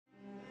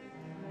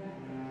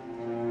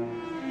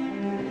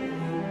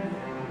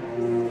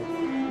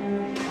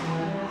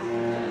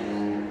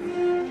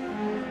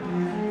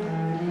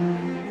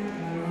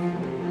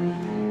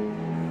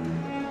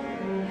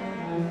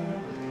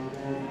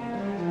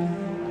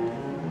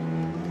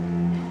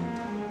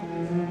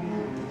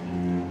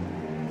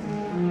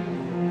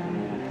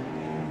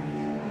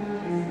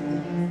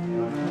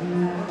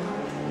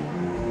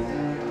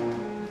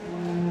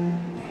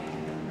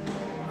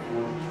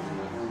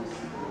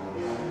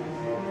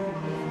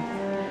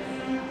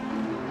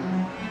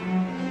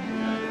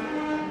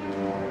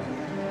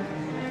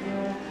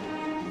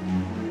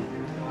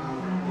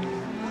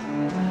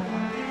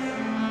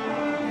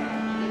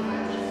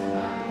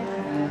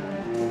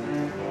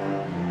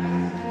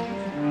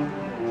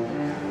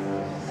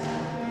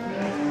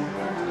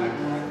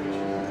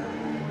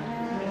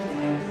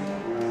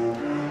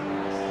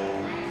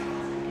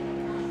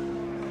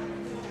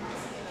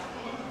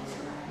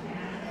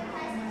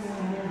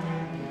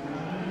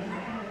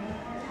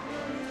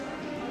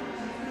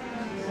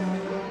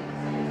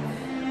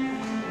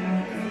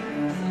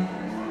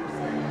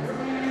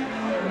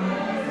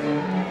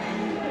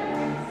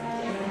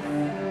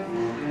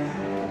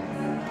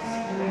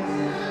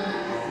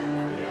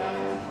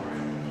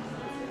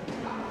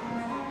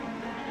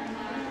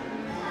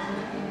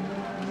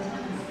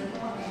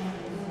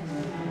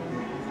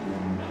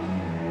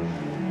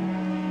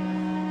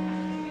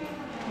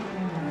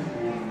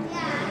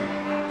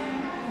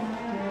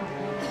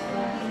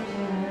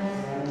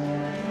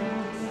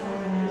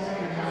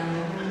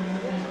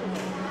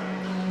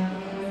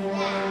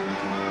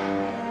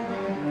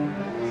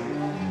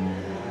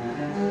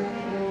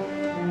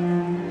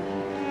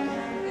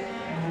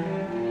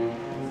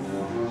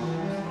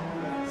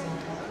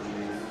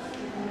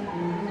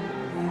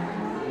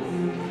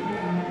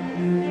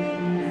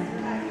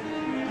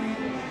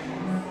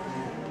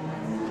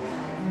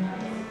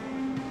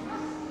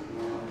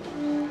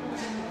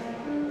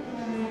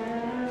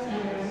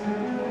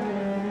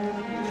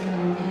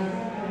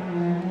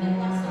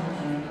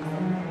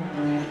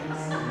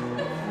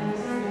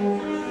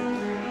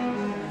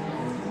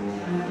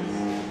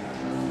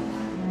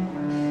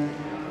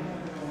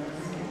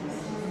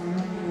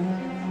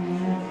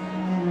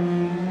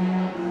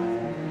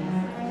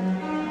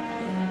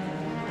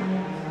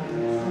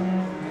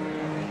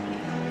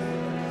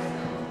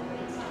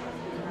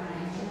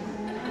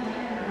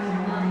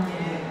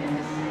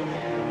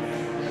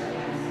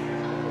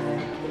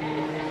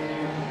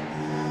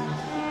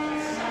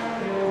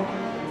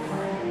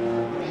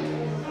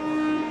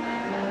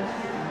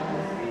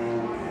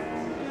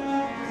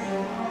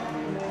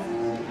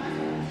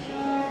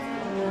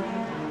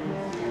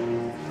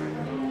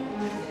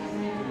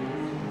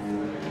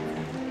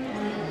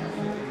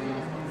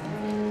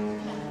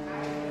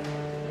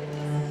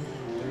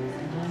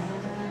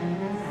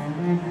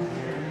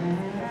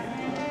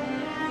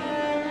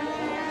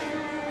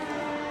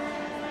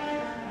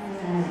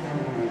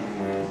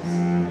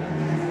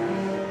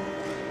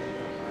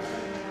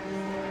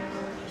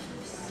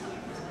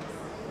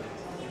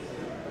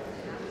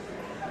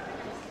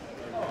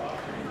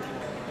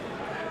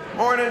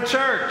Morning,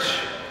 church.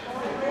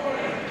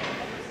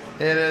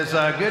 It is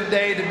a good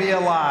day to be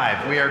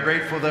alive. We are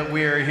grateful that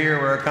we are here.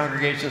 We're a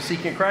congregation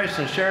seeking Christ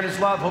and sharing His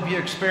love. Hope you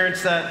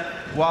experience that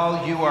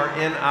while you are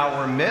in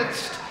our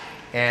midst.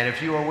 And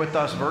if you are with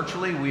us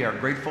virtually, we are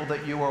grateful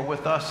that you are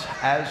with us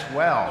as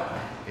well.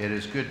 It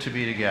is good to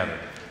be together.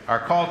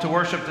 Our call to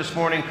worship this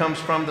morning comes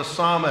from the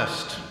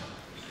psalmist.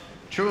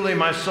 Truly,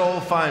 my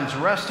soul finds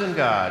rest in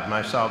God.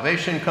 My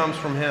salvation comes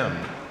from Him.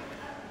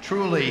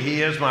 Truly,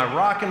 He is my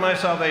rock and my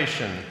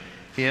salvation.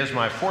 He is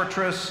my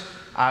fortress.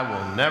 I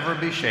will never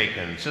be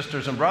shaken.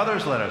 Sisters and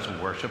brothers, let us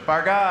worship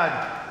our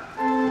God.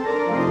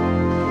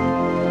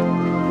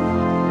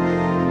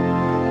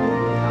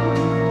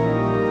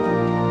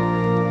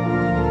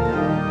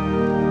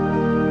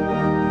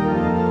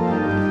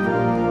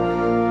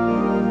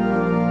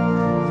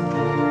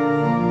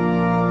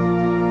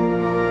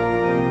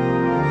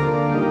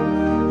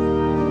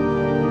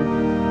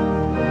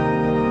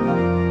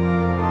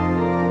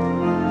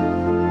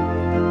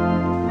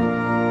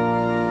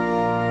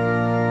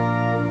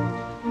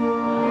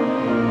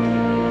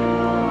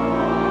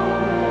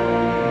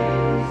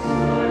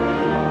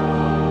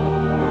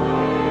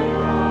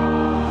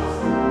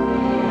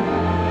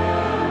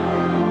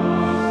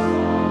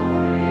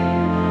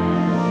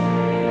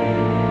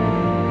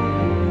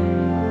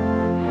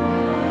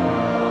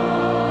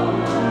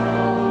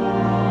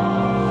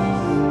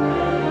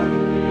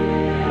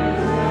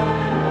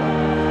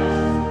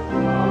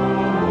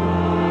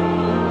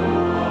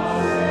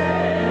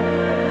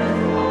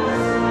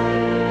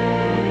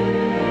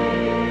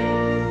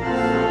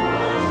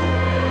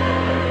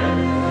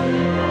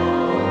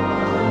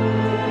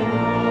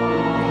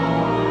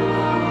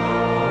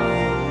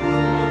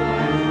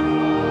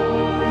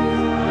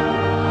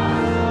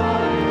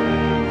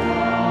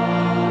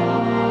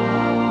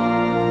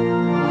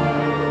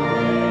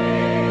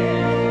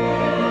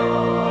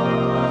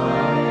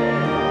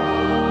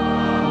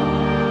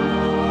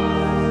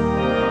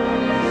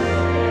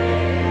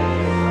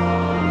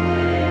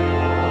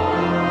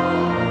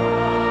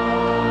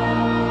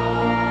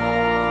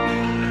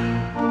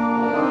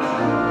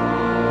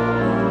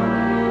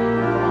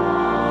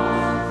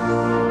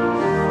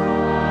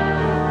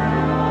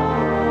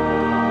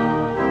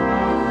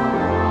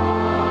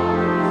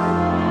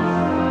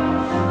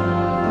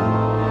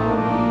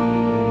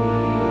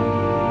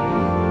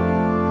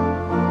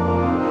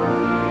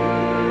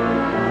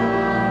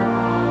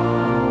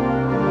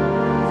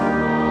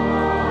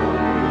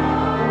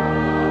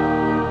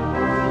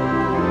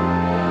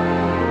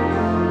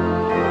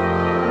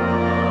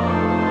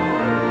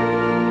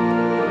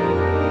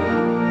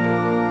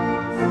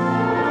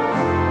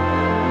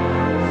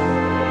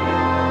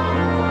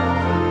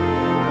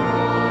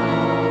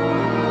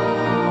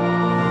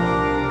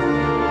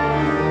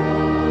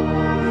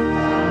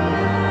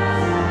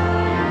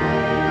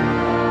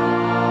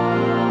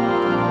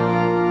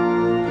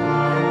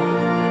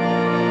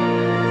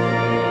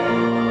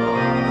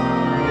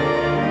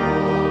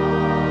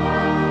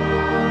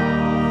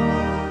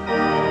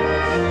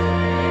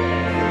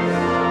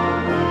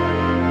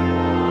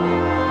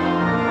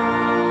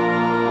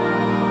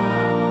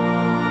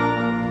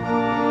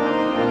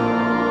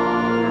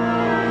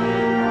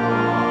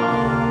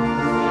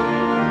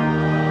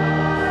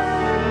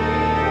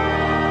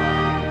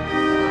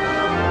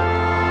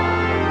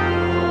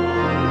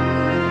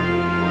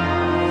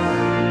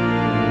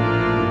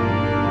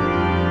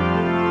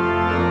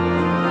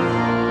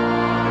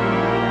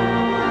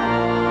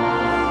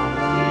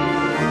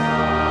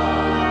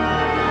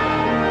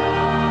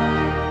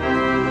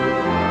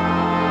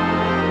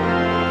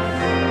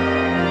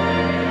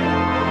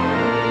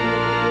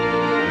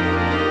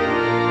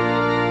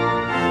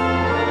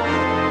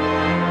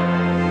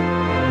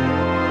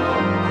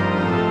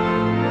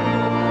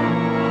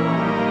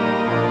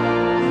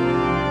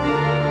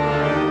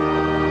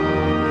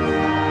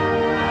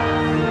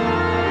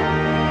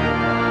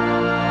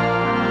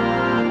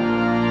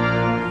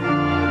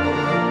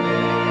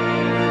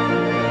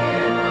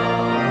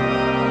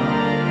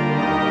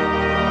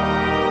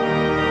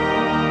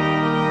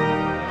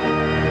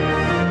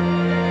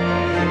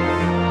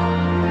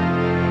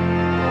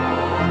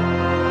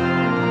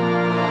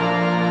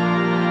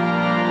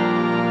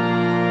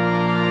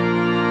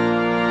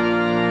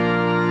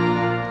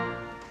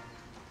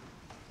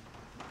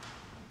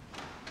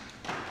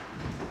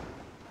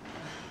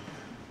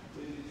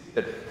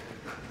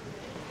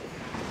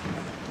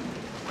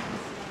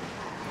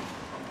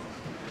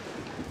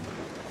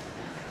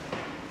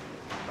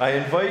 I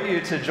invite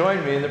you to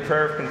join me in the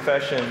prayer of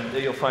confession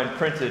that you'll find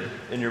printed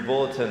in your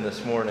bulletin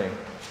this morning.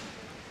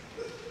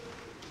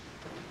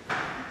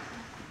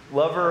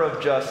 Lover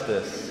of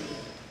justice,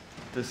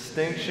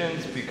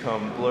 distinctions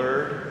become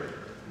blurred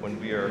when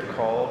we are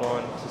called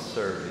on to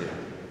serve you.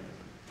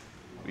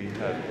 We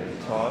have been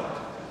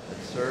taught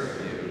that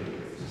serve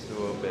you is to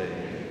obey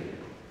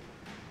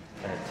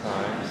you. At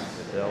times,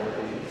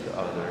 fidelity to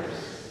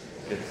others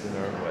gets in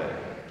our way.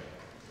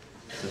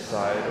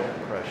 Societal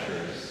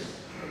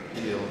pressures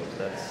appeal to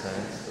that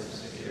sense of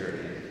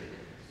security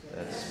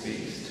that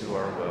speaks to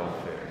our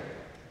welfare.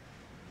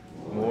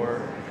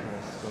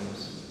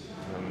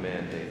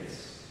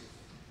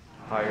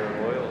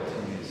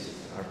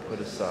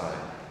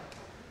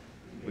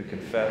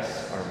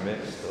 confess our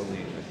mixed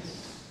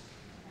allegiance.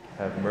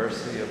 Have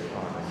mercy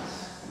upon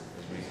us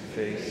as we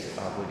face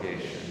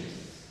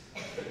obligations,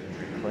 and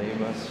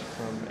reclaim us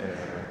from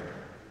error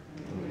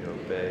when we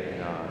obey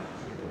not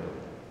your will.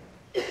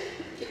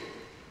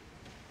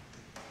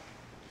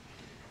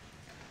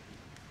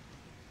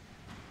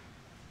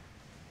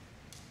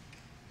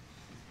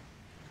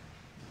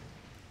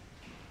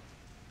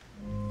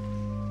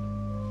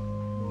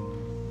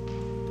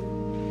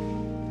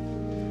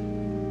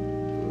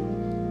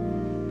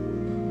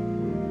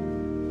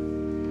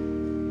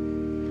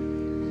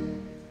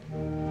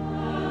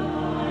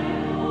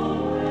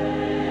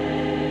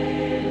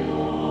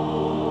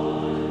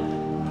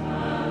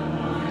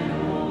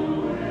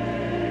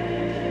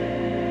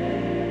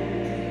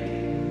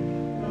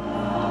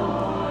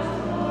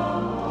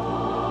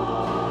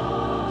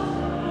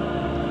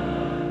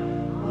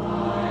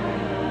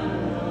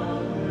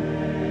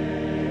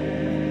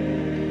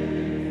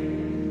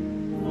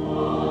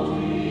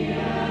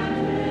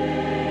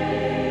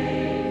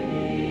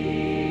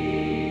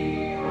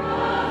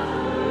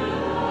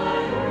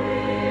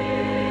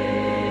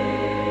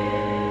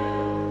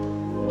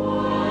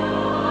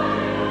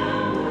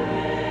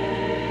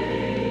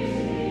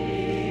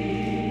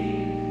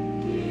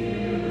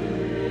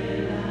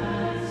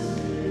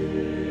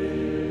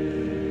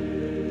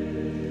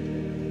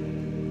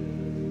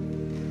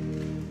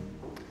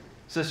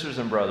 Sisters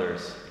and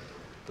brothers,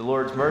 the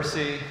Lord's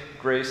mercy,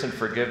 grace, and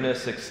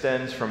forgiveness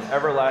extends from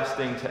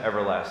everlasting to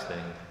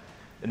everlasting.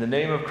 In the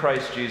name of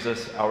Christ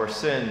Jesus, our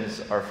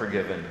sins are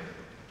forgiven.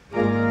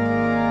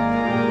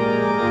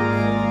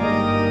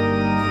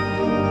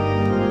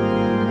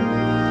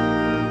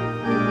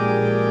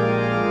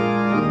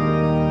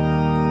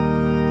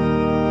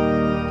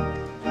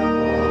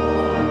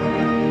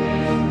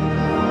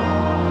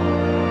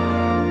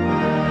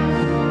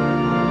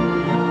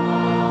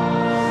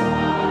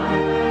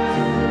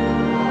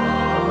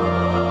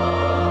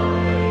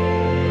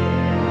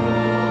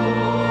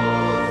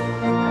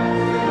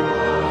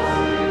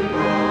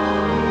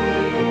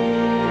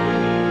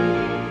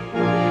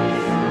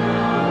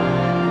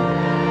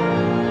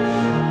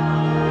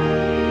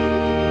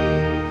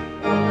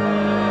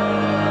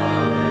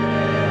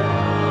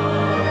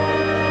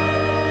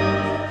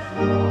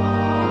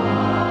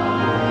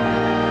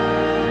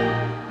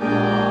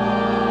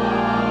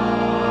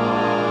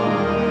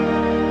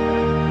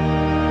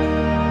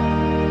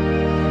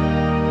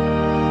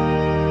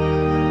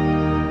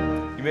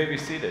 Be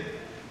seated.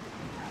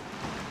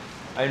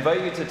 I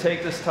invite you to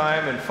take this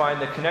time and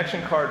find the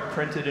connection card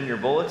printed in your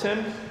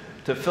bulletin,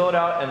 to fill it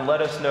out and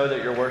let us know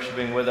that you're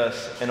worshiping with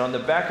us. And on the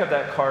back of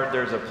that card,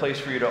 there's a place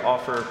for you to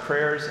offer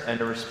prayers and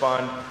to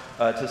respond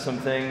to some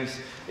things.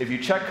 If you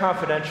check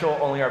confidential,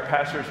 only our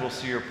pastors will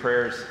see your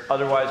prayers.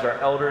 Otherwise, our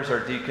elders,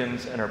 our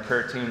deacons, and our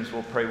prayer teams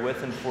will pray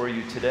with and for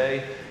you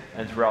today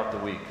and throughout the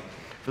week.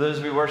 For those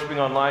of you worshiping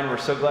online, we're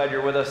so glad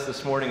you're with us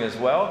this morning as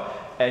well.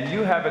 And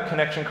you have a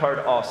connection card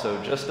also.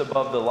 Just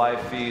above the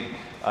live feed,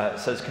 it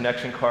says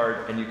connection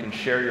card, and you can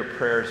share your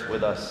prayers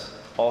with us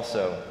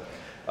also.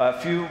 A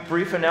few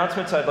brief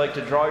announcements I'd like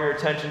to draw your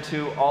attention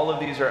to. All of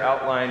these are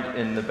outlined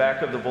in the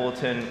back of the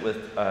bulletin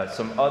with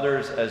some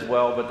others as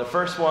well. But the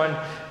first one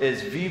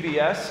is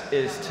VBS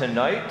is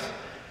tonight,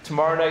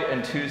 tomorrow night,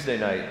 and Tuesday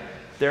night.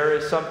 There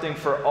is something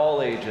for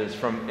all ages,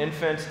 from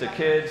infants to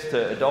kids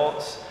to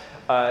adults.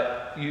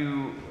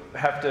 You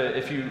have to,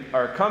 if you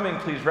are coming,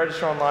 please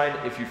register online.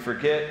 If you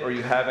forget or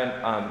you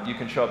haven't, you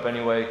can show up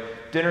anyway.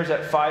 Dinner's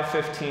at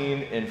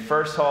 5:15 in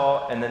First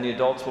Hall, and then the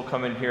adults will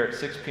come in here at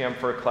 6 p.m.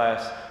 for a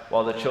class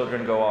while the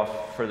children go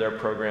off for their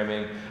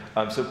programming.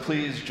 So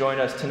please join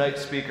us.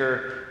 Tonight's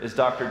speaker is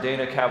Dr.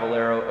 Dana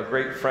Cavallero, a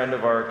great friend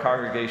of our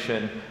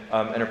congregation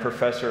and a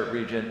professor at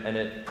Regent, and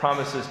it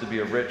promises to be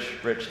a rich,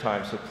 rich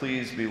time. So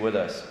please be with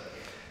us.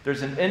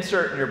 There's an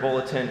insert in your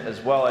bulletin as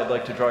well I'd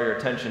like to draw your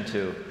attention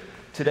to.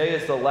 Today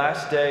is the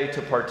last day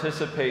to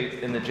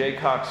participate in the J.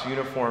 Cox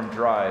Uniform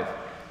Drive.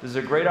 This is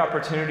a great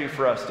opportunity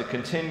for us to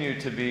continue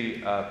to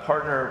be a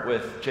partner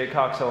with J.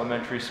 Cox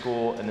Elementary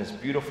School and this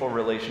beautiful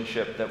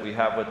relationship that we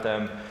have with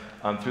them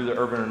through the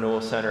Urban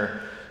Renewal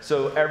Center.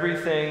 So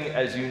everything,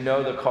 as you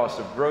know, the cost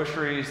of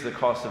groceries, the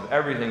cost of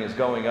everything is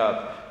going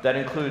up. That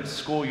includes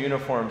school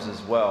uniforms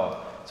as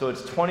well. So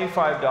it's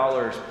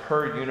 $25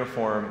 per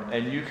uniform,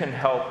 and you can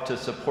help to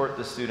support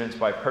the students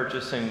by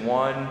purchasing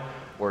 1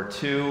 or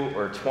 2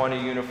 or 20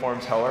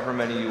 uniforms, however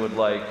many you would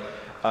like.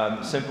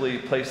 Simply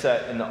place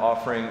that in the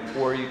offering,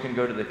 or you can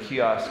go to the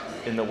kiosk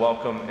in the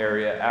welcome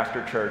area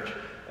after church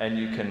and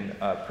you can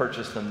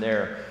purchase them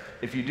there.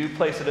 If you do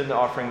place it in the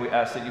offering, we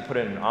ask that you put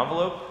it in an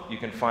envelope. You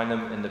can find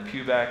them in the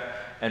pew back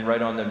and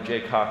write on them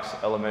J. Cox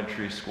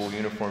Elementary School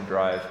Uniform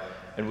Drive,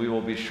 and we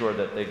will be sure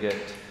that they get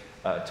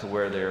to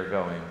where they are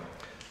going.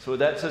 So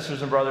with that,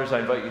 sisters and brothers, I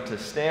invite you to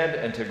stand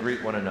and to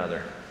greet one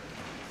another.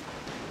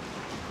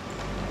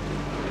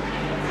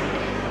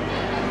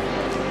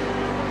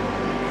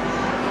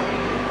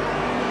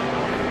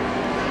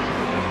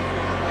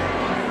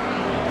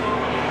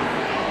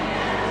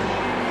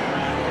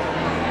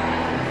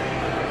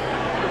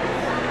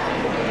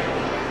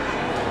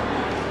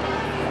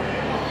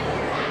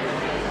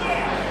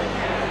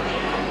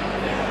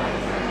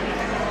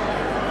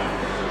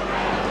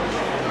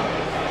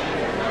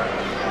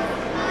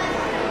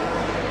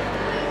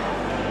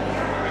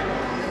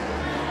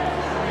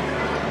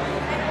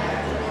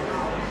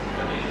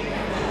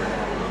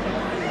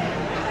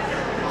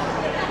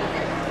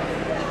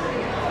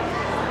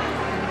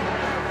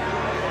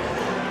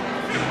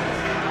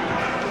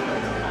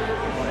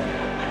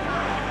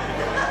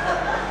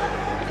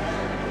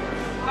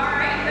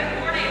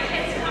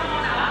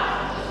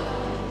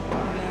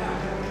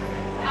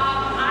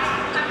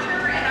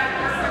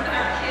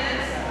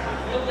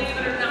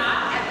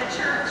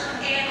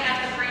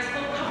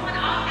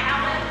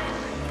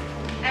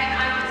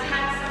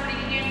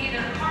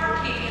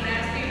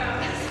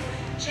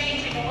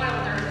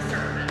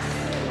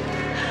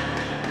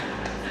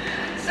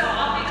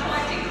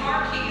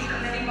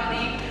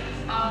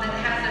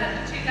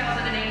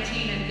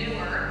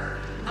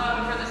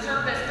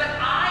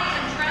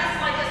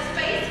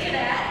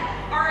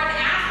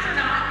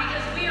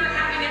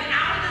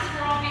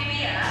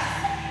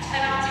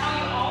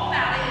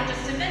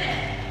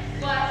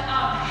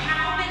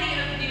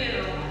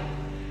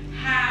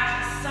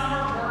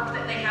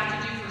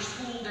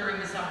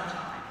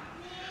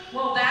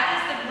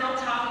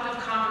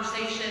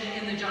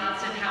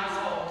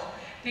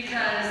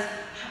 because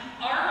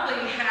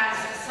Arlie has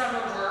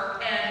summer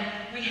work and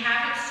we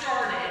haven't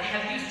started.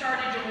 Have you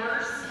started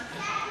yours?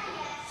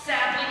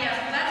 Sadly, yes.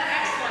 Well, that's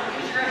excellent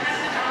because you're ahead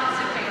of the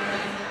Johnson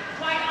family.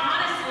 Quite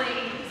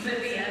honestly,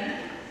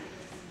 Vivian,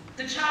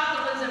 the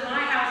child that lives in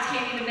my house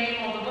can't even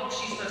name all the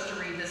books she's supposed to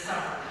read this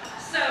summer.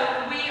 So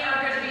we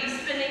are going to be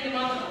spending the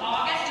month of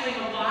August doing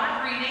a lot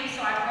of reading.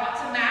 So I brought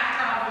some math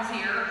problems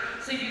here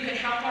so you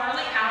could help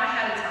Arlie out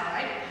ahead of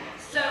time.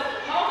 So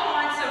hold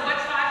on. So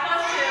what's 5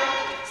 plus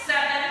 2?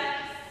 7.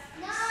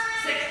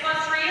 6 plus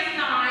 3 is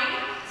 9.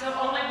 So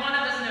only one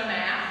of us know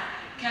math.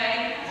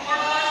 Okay. 4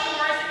 plus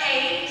 4 is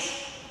 8.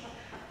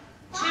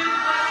 2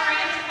 plus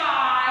 3 is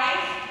 5.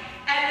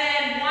 And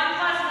then 1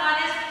 plus 1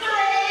 is 3.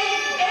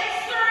 It's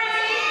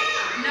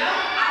 3. No,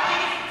 I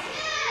think it's...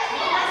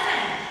 Well,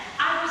 listen.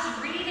 I was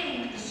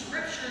reading the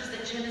scriptures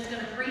that Jim is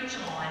going to preach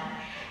on.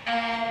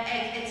 And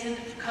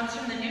it comes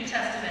from the New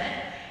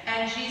Testament.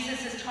 And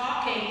Jesus is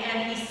talking,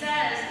 and he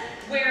says,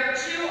 where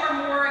 2 or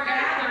more are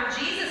gathered,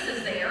 Jesus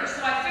is there.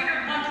 So I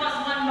figured 1 plus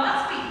 1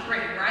 must be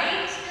 3,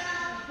 right?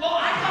 Well,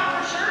 I thought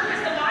for sure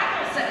because the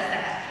Bible says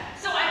that.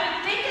 So I've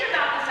been thinking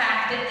about the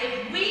fact that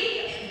if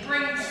we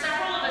bring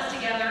several of us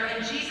together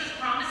and Jesus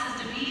promises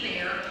to be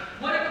there,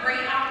 what a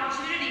great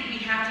opportunity we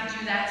have to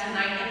do that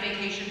tonight in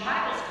Vacation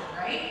Bible School,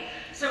 right?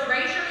 So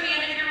raise your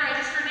hand if you're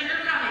registered and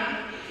you're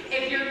coming.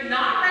 If you're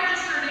not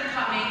registered and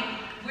coming,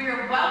 we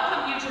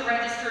welcome you to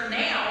register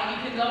now. You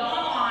can go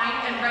online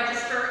and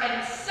register,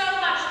 and it's so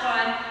much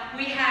fun.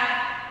 We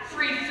have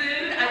free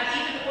food. I've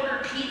even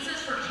ordered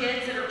pizzas for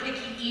kids that are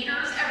picky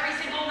eaters every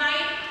single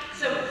night.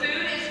 So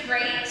food is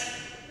great,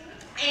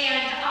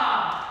 and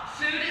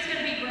food is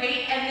going to be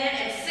great. And then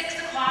at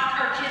 6 o'clock,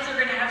 our kids are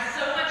going to have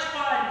so much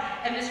fun.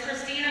 And Miss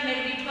Christina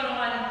made me put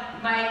on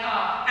my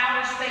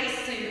outer space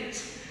suit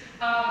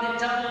that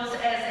doubles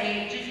as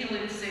a Jiffy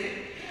Lube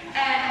suit.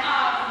 And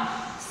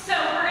so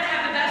we're going to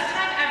have the best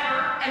time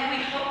ever, and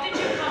we hope that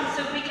you come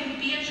so we can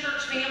be a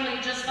church family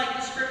just like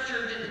the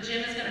scripture that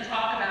Jim is going to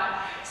talk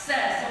about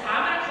says. So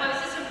I'm going to close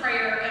this in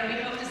prayer, and we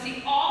hope to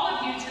see all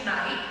of you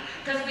tonight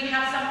because we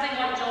have something,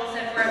 like Joel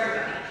said, for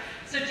everybody.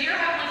 So dear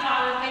Heavenly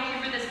Father, thank you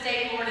for this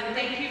day, Lord, and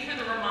thank you for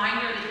the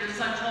reminder that your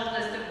Son told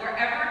us that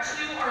wherever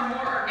 2 or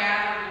more are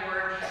gathered,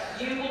 Lord,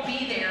 you will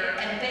be there.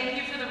 And thank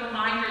you for the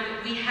reminder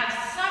that we have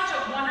such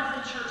a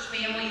wonderful church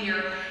family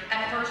here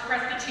at First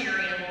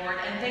Presbyterian, Lord.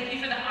 And thank you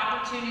for the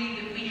opportunity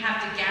that we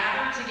have to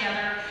gather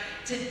together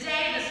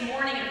today, this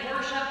morning in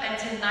worship, and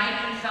tonight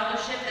in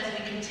fellowship as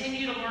we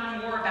continue to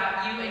learn more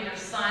about you and your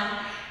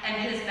Son and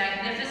his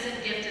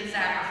magnificent gift and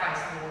sacrifice,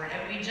 Lord.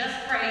 And we just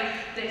pray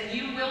that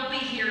you will be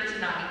here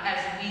tonight as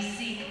we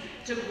seek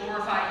to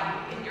glorify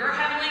you. In your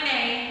heavenly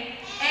name,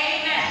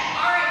 amen.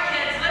 All right,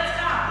 kids, let's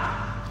come.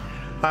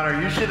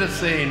 Hunter, you should have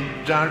seen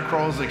John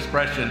Kroll's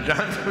expression.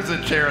 John was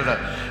the chair of the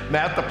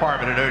math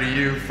department at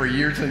ODU for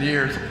years and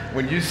years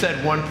when you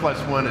said 1 plus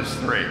 1 is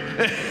 3.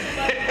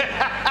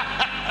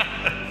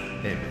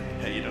 Hey,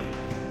 how you doing?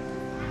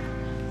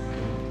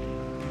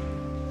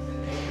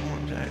 Come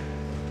on, Jack.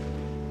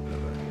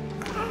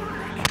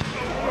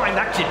 Oh, I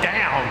knocked you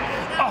down.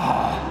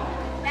 Oh,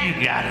 you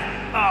got it.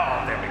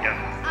 Oh, there we go.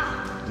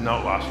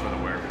 No loss for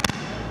the wear.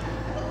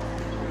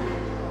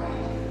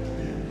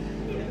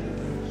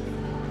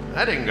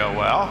 That didn't go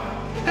well.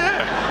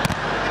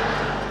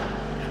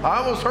 I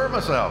almost hurt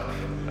myself.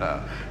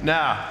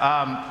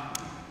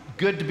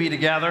 Good to be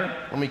together.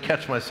 Let me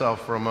catch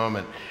myself for a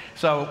moment.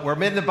 So we're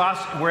in the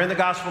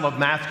Gospel of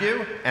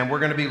Matthew, and we're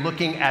going to be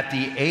looking at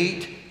the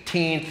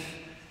 18th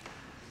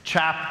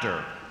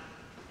chapter.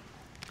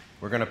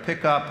 We're going to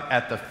pick up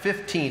at the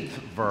 15th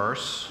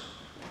verse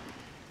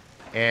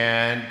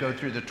and go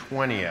through the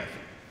 20th.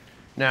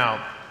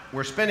 Now,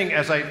 we're spending,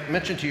 as I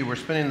mentioned to you, we're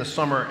spending the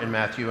summer in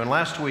Matthew. And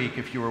last week,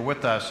 if you were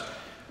with us,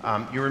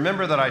 you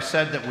remember that I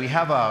said that we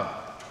have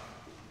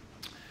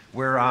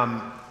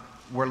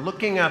we're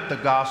looking at the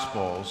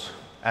Gospels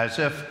as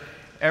if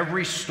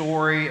every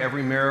story,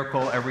 every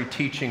miracle, every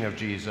teaching of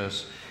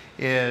Jesus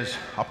is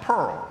a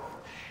pearl.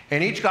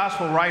 And each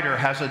Gospel writer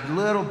has a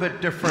little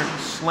bit different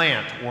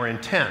slant or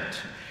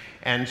intent.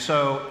 And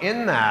so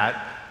in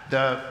that,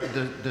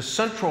 the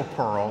central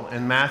pearl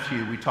in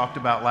Matthew we talked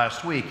about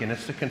last week, and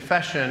it's the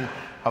confession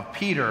of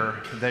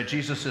Peter that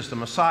Jesus is the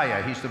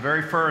Messiah. He's the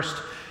very first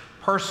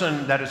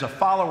person that is a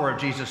follower of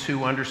Jesus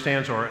who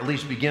understands, or at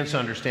least begins to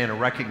understand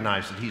and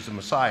recognize that he's the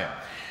Messiah.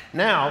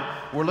 Now,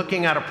 we're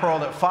looking at a pearl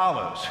that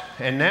follows.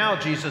 And now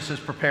Jesus is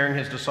preparing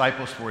his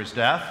disciples for his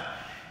death.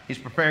 He's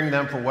preparing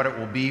them for what it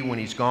will be when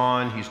he's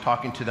gone. He's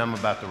talking to them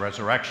about the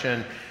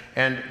resurrection.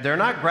 And they're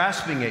not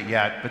grasping it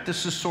yet, but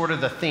this is sort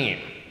of the theme.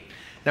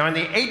 Now, in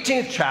the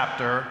 18th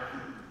chapter,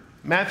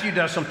 Matthew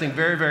does something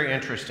very, very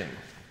interesting.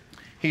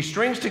 He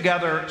strings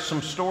together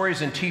some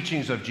stories and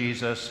teachings of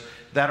Jesus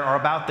that are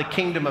about the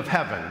kingdom of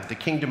heaven, the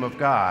kingdom of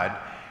God,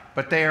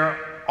 but they are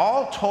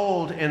all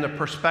told in the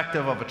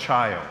perspective of a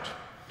child.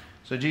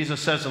 So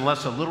Jesus says,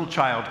 unless a little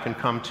child can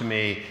come to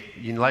me,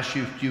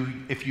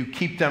 if you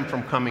keep them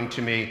from coming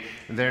to me,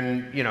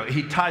 then,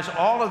 he ties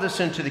all of this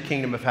into the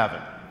kingdom of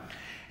heaven.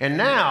 And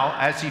now,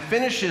 as he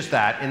finishes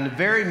that, in the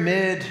very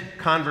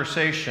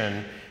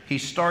mid-conversation, he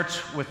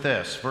starts with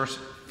this, verse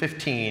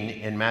 15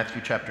 in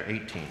Matthew chapter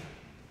 18.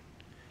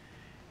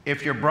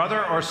 If your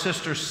brother or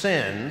sister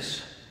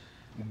sins,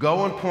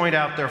 go and point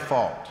out their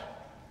fault,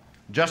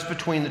 just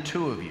between the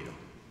two of you.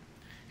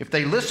 If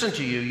they listen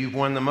to you, you've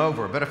won them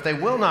over. But if they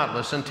will not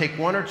listen, take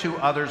one or two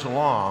others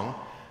along,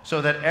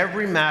 so that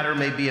every matter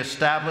may be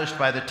established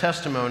by the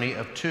testimony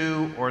of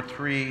 2 or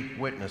 3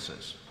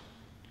 witnesses.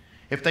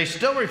 If they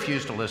still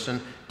refuse to listen,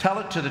 tell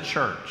it to the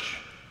church.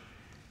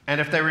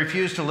 And if they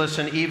refuse to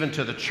listen even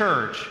to the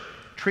church,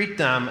 treat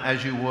them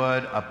as you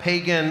would a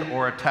pagan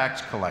or a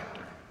tax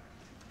collector.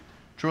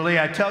 Truly,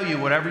 I tell you,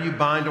 whatever you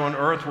bind on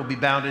earth will be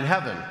bound in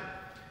heaven,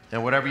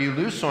 and whatever you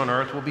loose on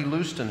earth will be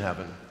loosed in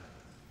heaven.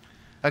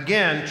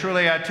 Again,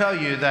 truly, I tell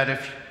you that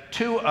if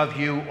 2 of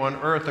you on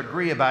earth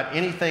agree about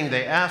anything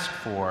they ask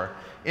for,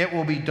 it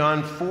will be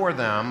done for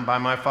them by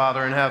my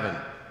Father in heaven.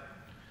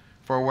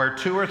 For where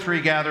 2 or 3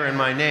 gather in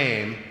my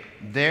name,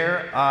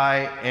 there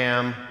I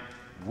am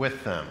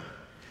with them.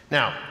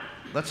 Now,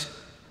 let's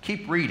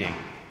keep reading.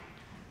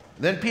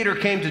 Then Peter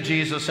came to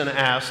Jesus and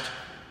asked,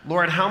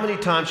 Lord, how many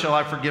times shall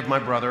I forgive my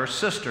brother or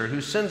sister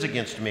who sins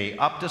against me?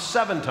 Up to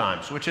 7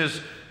 times, which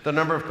is the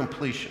number of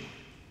completion.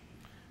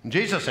 And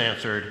Jesus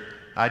answered,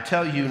 I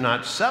tell you,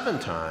 not 7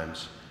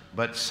 times,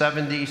 but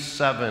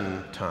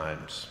 77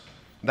 times.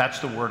 That's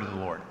the word of the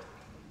Lord.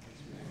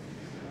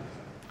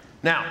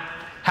 Now,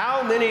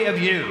 how many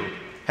of you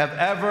have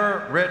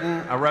ever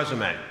written a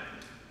resume?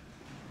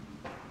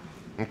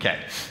 Okay.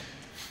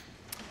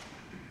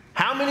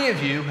 How many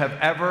of you have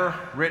ever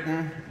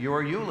written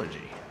your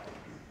eulogy?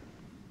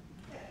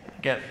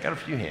 Got a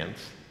few hands.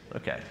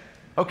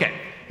 Okay.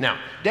 Now,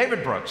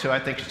 David Brooks, who I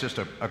think is just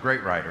a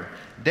great writer,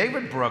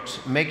 David Brooks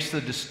makes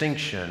the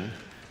distinction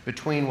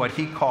between what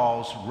he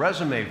calls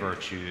resume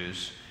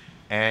virtues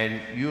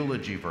and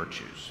eulogy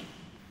virtues.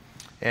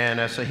 And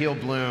Sahil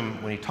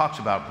Bloom, when he talks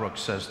about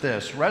Brooks, says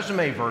this: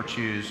 resume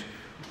virtues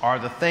are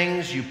the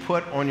things you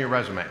put on your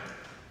resume.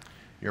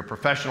 Your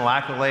professional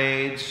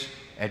accolades,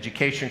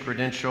 education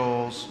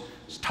credentials,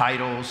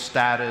 titles,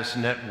 status,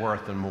 net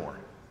worth, and more.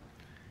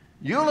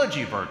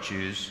 Eulogy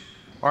virtues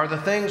are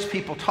the things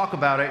people talk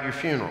about at your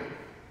funeral.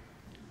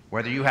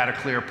 Whether you had a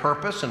clear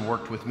purpose and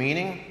worked with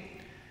meaning,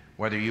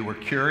 whether you were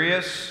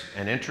curious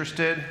and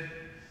interested,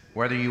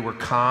 whether you were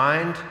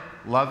kind,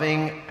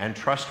 loving, and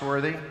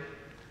trustworthy,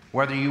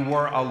 whether you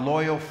were a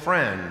loyal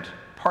friend,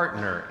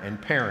 partner,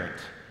 and parent,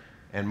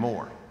 and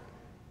more.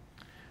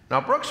 Now,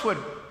 Brooks would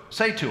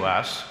say to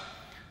us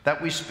that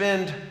we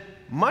spend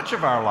much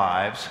of our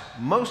lives,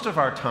 most of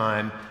our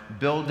time,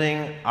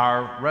 building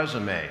our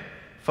resume,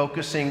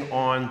 focusing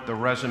on the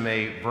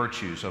resume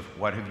virtues of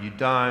what have you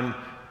done,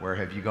 where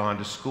have you gone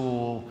to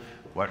school,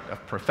 what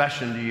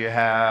profession do you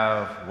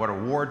have, what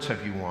awards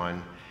have you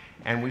won,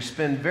 and we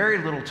spend very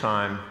little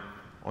time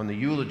on the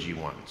eulogy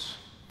ones,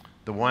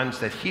 the ones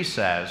that he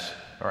says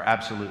are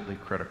absolutely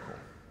critical.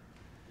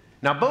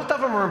 Now, both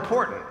of them are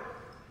important,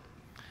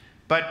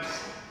 but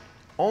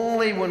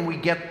only when we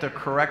get the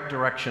correct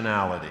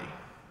directionality.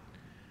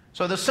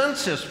 So the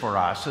sense is for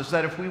us is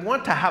that if we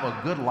want to have a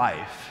good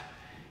life,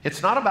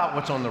 it's not about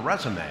what's on the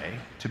resume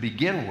to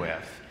begin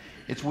with.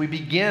 We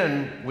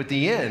begin with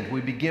the end.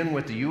 We begin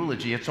with the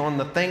eulogy. It's on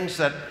the things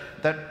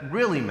that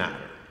really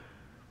matter.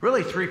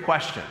 Really 3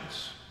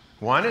 questions.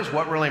 One is,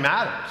 what really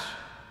matters?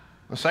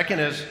 The second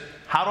is,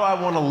 how do I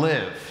want to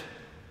live?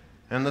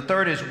 And the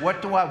third is,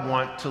 what do I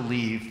want to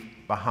leave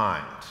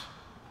behind?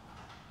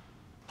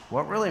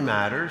 What really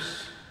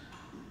matters?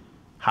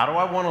 How do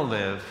I want to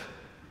live?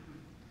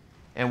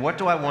 And what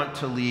do I want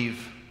to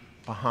leave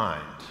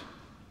behind?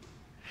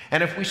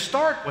 And if we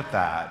start with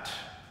that,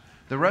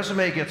 the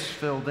resume gets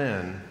filled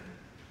in,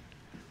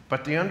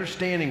 but the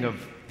understanding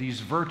of these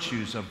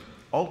virtues of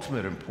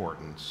ultimate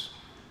importance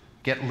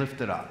get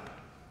lifted up.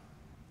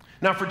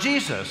 Now, for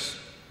Jesus,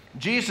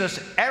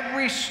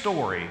 every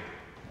story,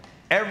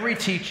 every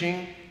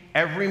teaching,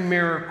 every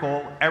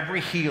miracle,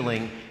 every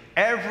healing,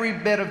 every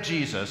bit of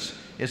Jesus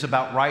is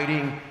about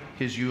writing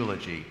his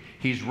eulogy.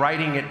 He's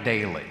writing it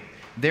daily.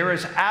 There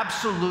is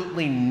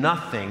absolutely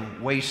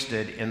nothing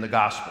wasted in the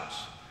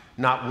Gospels.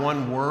 Not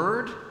one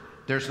word.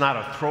 There's not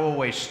a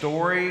throwaway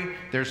story.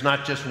 There's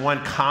not just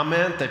one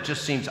comment that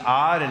just seems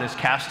odd and is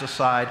cast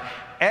aside.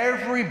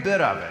 Every bit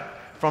of it,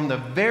 from the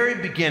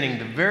very beginning,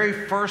 the very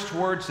first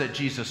words that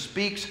Jesus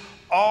speaks,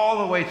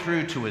 all the way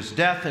through to his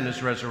death and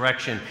his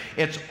resurrection,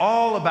 it's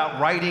all about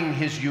writing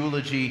his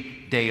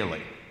eulogy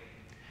daily.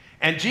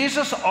 And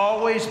Jesus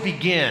always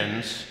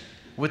begins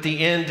with the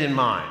end in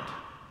mind.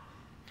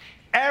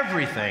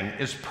 Everything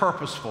is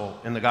purposeful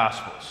in the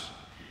Gospels.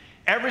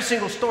 Every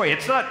single story.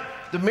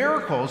 The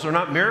miracles are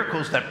not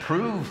miracles that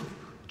prove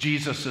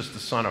Jesus is the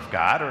Son of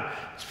God or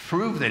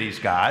prove that he's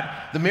God.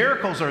 The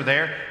miracles are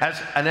there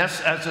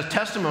as a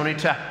testimony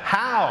to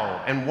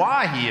how and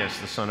why he is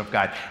the Son of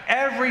God.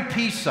 Every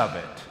piece of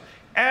it,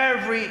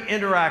 every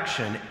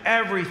interaction,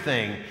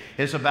 everything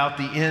is about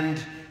the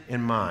end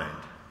in mind.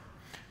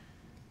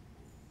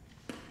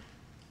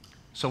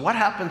 So what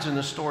happens in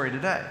the story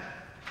today?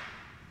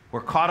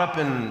 We're caught up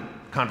in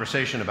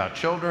conversation about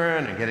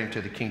children and getting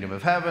to the kingdom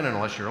of heaven, and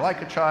unless you're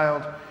like a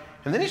child.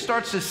 And then he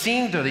starts this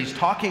scene that he's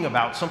talking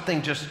about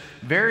something just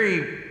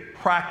very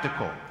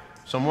practical.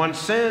 Someone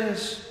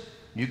sins,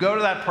 you go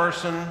to that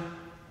person.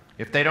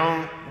 If they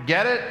don't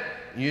get it,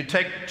 you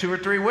take 2 or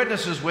 3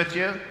 witnesses with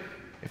you.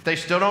 If they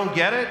still don't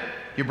get it,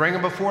 you bring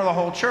them before the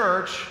whole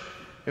church.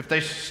 If they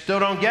still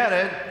don't get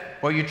it,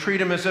 well, you treat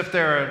them as if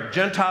they're a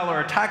Gentile or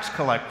a tax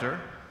collector.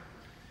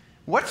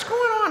 What's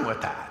going on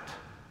with that?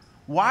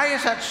 Why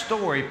is that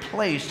story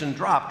placed and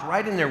dropped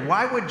right in there?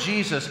 Why would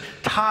Jesus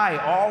tie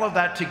all of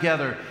that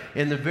together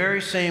in the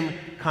very same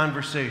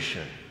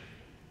conversation?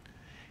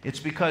 It's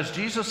because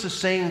Jesus is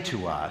saying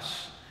to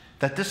us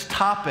that this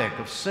topic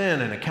of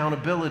sin and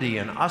accountability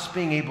and us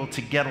being able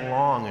to get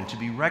along and to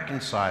be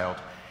reconciled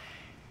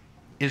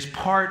is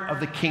part of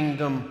the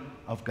kingdom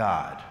of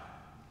God.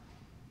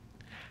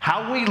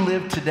 How we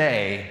live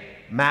today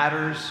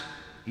matters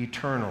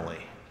eternally.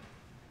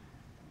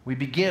 We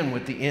begin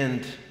with the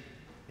end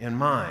in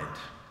mind.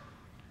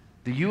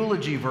 The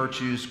eulogy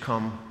virtues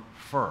come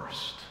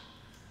first.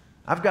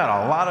 I've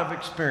got a lot of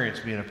experience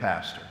being a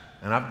pastor,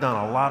 and I've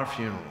done a lot of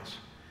funerals.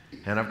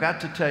 And I've got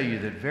to tell you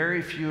that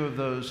very few of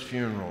those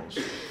funerals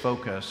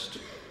focused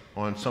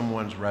on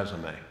someone's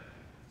resume.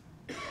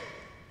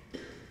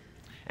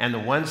 And the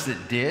ones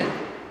that did,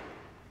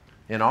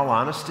 in all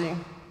honesty,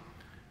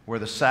 were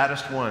the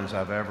saddest ones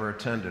I've ever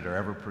attended or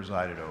ever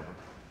presided over.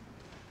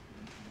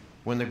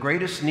 When the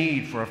greatest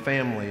need for a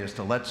family is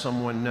to let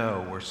someone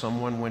know where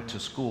someone went to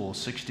school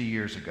 60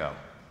 years ago,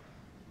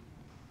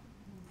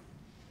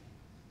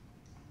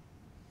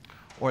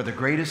 or the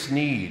greatest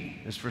need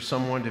is for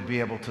someone to be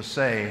able to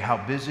say how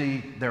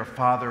busy their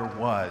father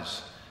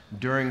was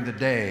during the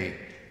day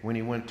when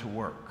he went to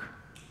work.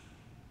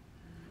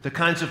 The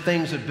kinds of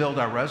things that build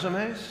our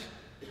resumes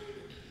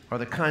are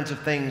the kinds of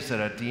things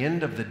that at the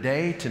end of the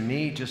day, to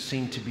me, just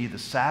seem to be the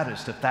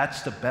saddest, if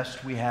that's the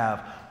best we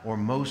have or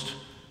most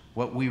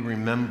what we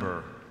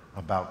remember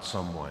about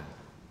someone.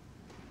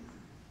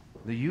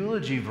 The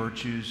eulogy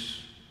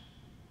virtues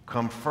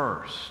come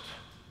first.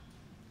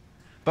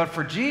 But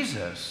for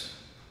Jesus,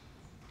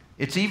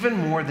 it's even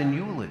more than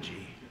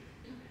eulogy.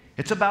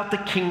 It's about the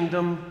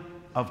kingdom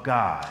of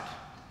God.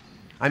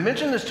 I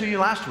mentioned this to you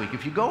last week.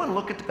 If you go and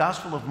look at the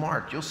Gospel of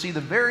Mark, you'll see the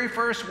very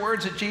first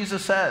words that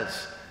Jesus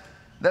says.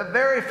 The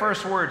very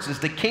first words is,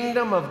 the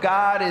kingdom of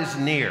God is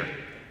near.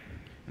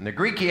 In the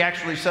Greek, he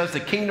actually says, the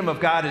kingdom of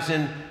God is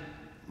in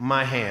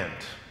my hand.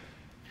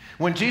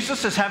 When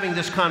Jesus is having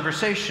this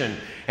conversation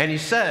and he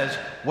says,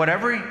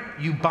 whatever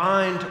you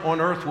bind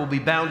on earth will be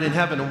bound in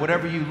heaven, and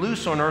whatever you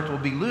loose on earth will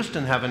be loosed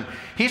in heaven,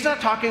 he's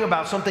not talking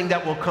about something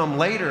that will come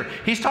later.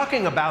 He's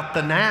talking about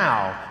the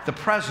now, the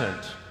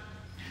present.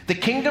 The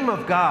kingdom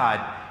of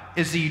God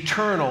is the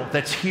eternal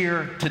that's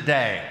here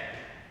today.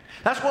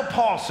 That's what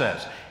Paul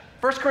says.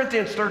 1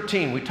 Corinthians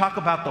 13, we talk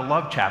about the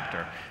love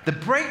chapter. The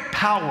great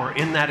power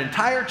in that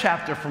entire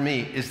chapter for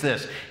me is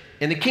this.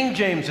 In the King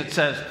James, it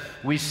says,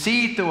 we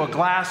see through a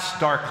glass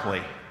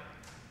darkly,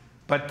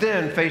 but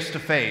then face to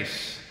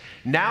face.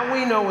 Now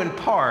we know in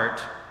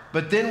part,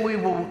 but then we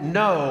will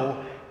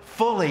know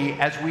fully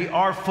as we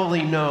are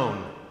fully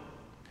known.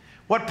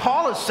 What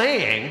Paul is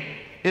saying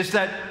is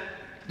that,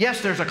 yes,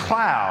 there's a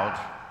cloud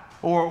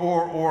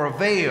or a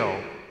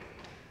veil,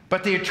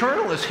 but the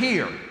eternal is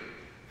here.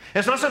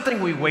 It's not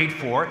something we wait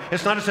for.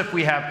 It's not as if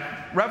we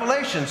have,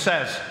 Revelation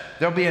says,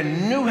 there'll be a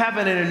new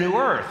heaven and a new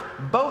earth.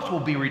 Both will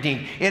be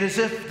redeemed. It is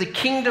as if the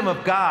kingdom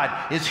of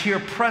God is here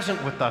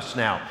present with us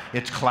now.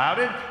 It's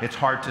clouded. It's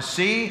hard to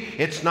see.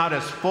 It's not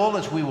as full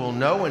as we will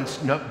know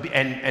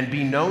and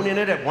be known in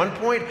it at one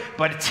point,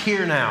 but it's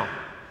here now.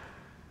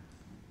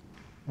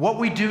 What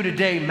we do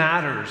today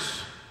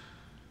matters,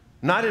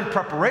 not in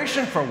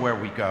preparation for where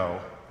we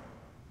go,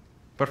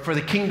 but for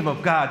the kingdom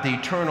of God, the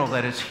eternal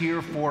that is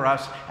here for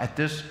us at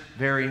this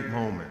very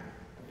moment.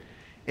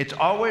 It's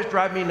always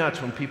driven me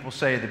nuts when people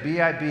say the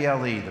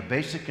B-I-B-L-E, the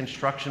basic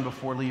instruction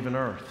before leaving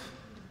earth,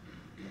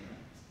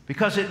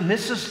 because it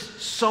misses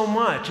so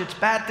much. It's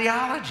bad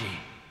theology.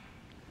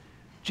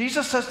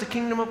 Jesus says the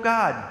kingdom of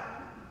God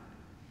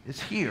is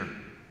here.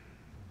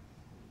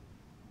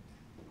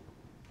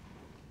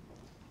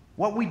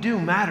 What we do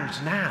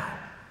matters now.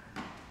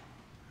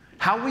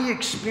 How we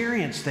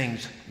experience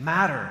things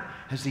matter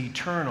as the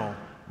eternal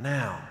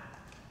now.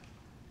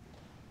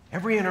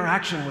 Every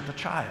interaction with a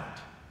child.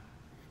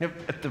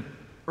 At the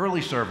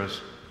early service,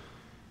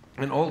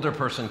 an older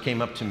person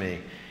came up to me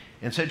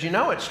and said,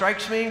 it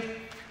strikes me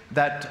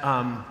that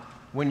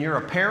when you're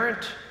a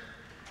parent,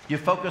 you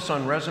focus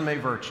on resume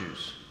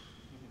virtues.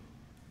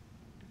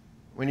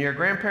 When you're a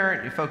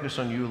grandparent, you focus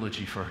on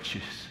eulogy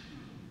virtues.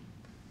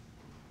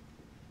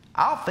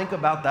 I'll think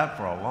about that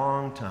for a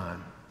long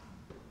time,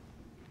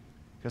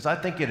 because I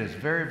think it is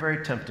very,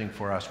 very tempting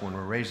for us when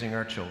we're raising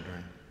our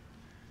children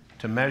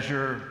to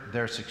measure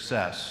their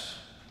success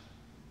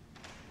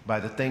by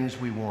the things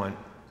we want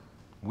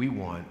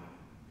on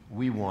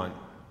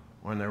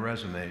their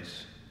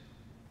resumes,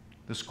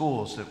 the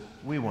schools that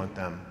we want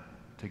them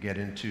to get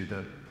into,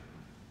 the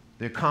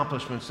the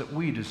accomplishments that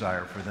we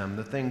desire for them,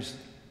 the things.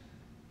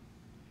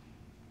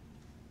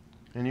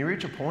 And you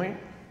reach a point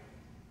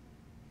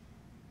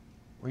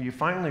where you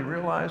finally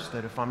realize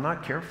that if I'm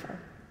not careful,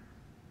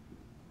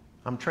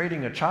 I'm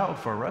trading a child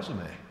for a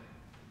resume.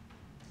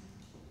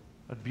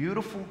 A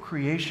beautiful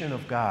creation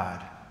of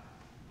God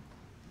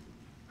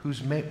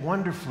who's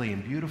wonderfully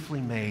and beautifully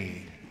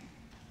made,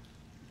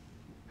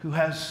 who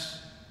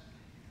has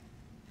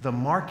the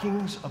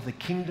markings of the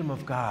kingdom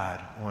of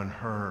God on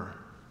her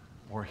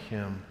or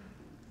him.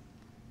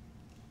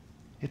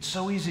 It's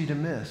so easy to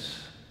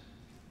miss.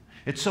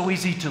 It's so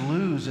easy to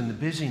lose in the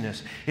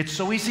busyness. It's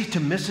so easy to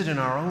miss it in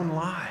our own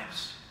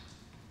lives.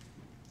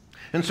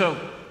 And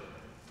so,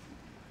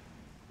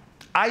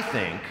 I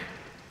think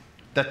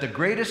that the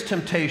greatest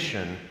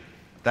temptation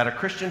that a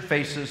Christian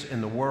faces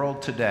in the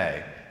world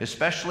today,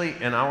 especially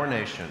in our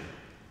nation,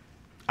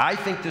 I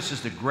think this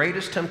is the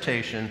greatest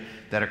temptation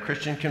that a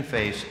Christian can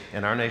face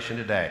in our nation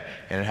today.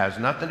 And it has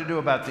nothing to do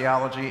about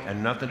theology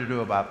and nothing to do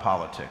about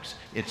politics.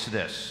 It's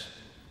this.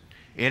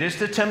 It is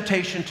the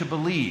temptation to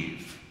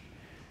believe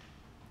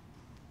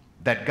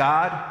that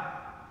God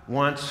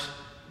wants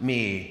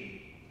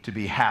me to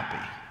be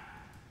happy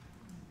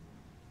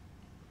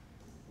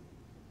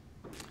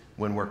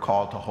when we're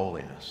called to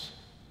holiness.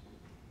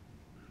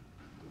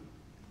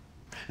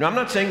 Now, I'm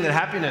not saying that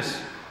happiness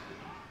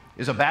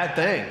is a bad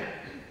thing,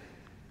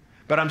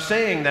 but I'm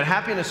saying that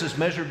happiness is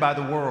measured by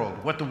the world.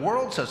 What the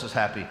world says is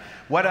happy,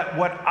 what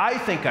I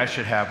think I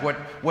should have,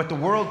 what the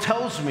world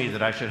tells me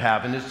that I should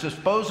have, and this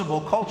disposable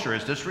culture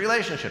is this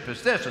relationship,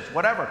 it's this, it's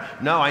whatever.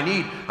 No,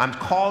 I'm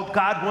called,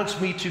 God wants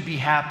me to be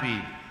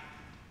happy.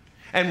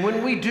 And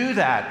when we do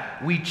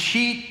that, we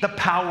cheat the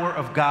power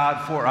of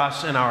God for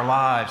us in our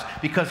lives,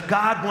 because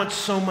God wants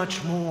so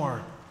much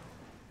more.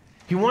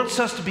 He wants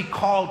us to be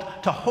called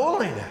to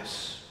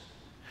holiness,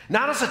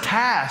 not as a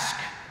task,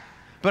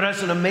 but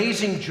as an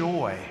amazing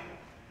joy.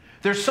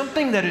 There's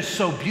something that is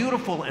so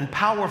beautiful and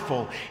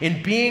powerful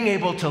in being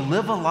able to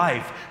live a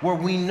life where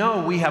we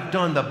know we have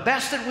done the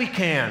best that we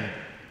can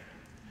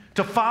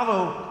to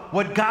follow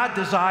what God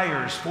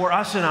desires for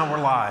us in our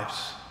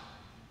lives.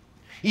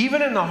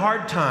 Even in the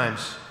hard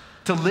times,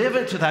 to live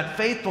into that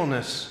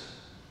faithfulness,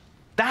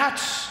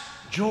 that's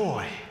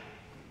joy.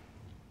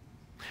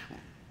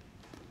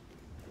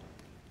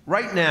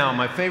 Right now,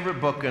 my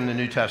favorite book in the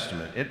New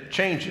Testament, it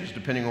changes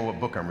depending on what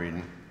book I'm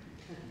reading.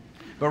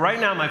 But right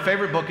now, my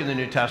favorite book in the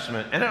New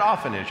Testament, and it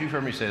often is, you've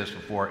heard me say this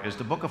before, is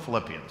the book of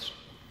Philippians.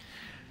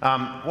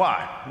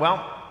 Why?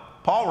 Well,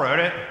 Paul wrote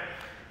it.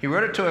 He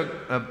wrote it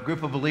to a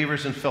group of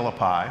believers in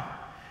Philippi.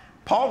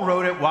 Paul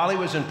wrote it while he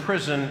was in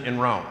prison in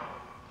Rome.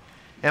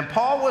 And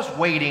Paul was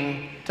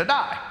waiting to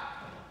die.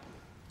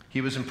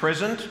 He was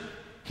imprisoned.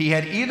 He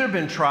had either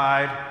been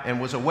tried and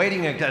was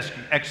awaiting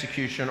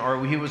execution,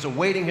 or he was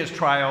awaiting his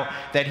trial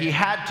that he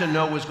had to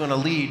know was going to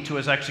lead to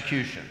his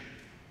execution.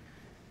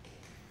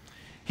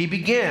 He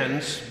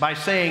begins by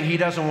saying he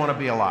doesn't want to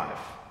be alive.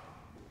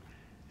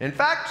 In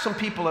fact, some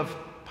people have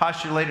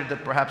postulated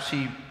that perhaps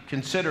he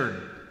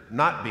considered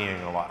not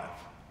being alive.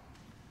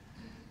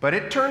 But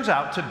it turns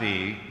out to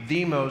be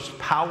the most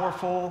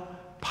powerful,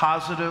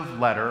 positive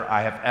letter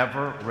I have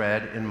ever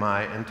read in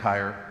my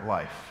entire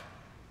life.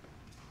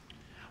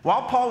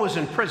 While Paul was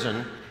in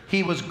prison,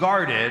 he was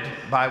guarded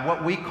by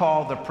what we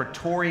call the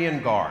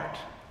Praetorian Guard.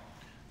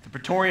 The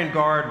Praetorian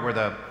Guard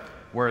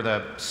were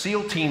the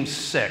SEAL Team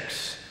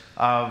 6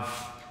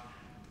 of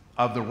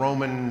the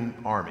Roman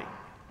army.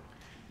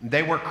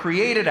 They were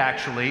created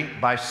actually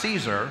by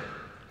Caesar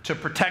to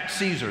protect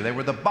Caesar. They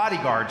were the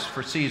bodyguards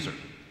for Caesar.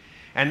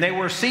 And they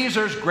were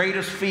Caesar's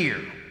greatest fear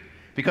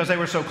because they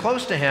were so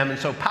close to him and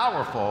so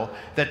powerful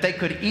that they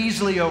could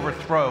easily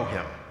overthrow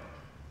him.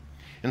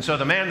 And so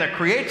the man that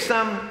creates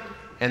them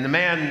and the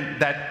man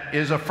that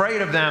is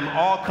afraid of them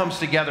all comes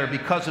together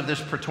because of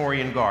this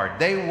Praetorian Guard.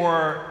 They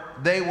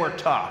were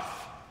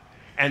tough,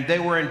 and they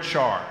were in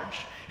charge,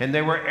 and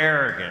they were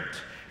arrogant,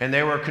 and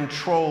they were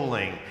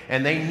controlling,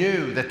 and they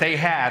knew that they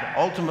had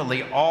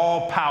ultimately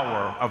all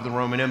power of the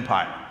Roman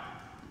Empire.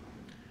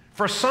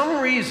 For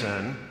some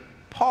reason,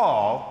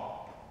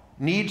 Paul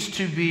needs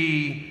to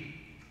be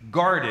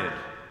guarded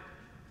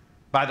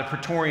by the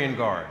Praetorian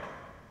Guard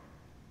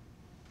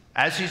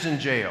as he's in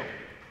jail.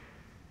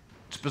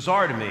 It's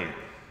bizarre to me,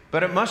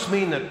 but it must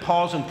mean that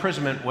Paul's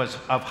imprisonment was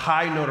of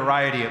high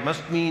notoriety. It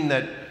must mean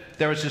that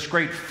there was this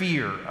great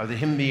fear of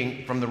him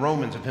being, from the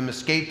Romans, of him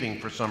escaping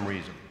for some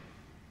reason.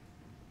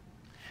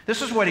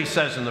 This is what he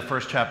says in the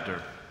first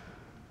chapter.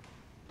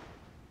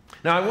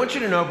 Now, I want you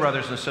to know,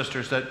 brothers and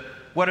sisters, that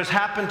what has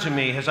happened to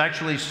me has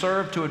actually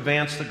served to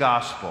advance the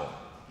gospel.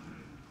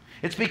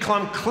 It's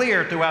become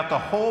clear throughout the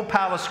whole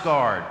palace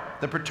guard,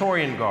 the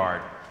Praetorian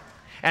Guard,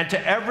 and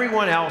to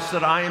everyone else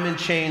that I am in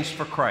chains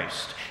for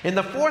Christ. In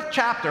the 4th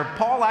chapter,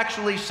 Paul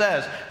actually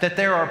says that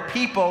there are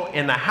people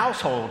in the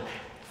household,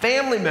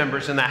 family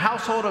members in the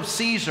household of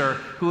Caesar,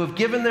 who have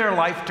given their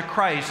life to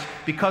Christ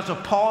because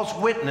of Paul's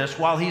witness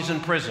while he's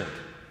in prison.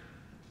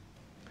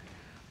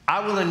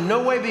 I will in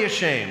no way be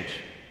ashamed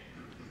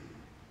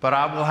but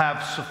I will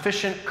have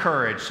sufficient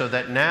courage so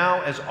that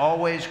now, as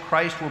always,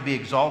 Christ will be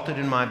exalted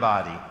in my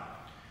body,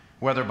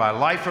 whether by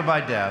life or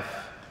by death.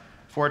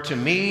 For to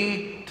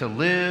me, to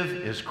live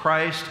is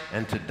Christ,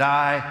 and to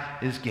die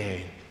is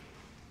gain.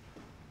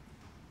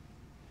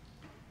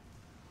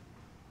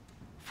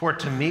 For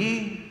to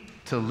me,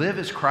 to live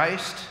is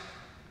Christ,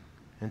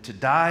 and to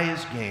die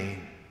is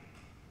gain.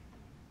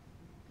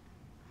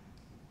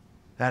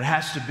 That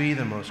has to be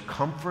the most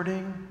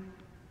comforting,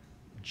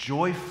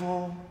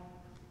 joyful,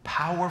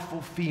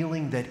 powerful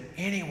feeling that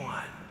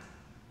anyone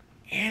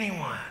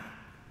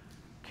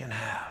can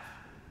have.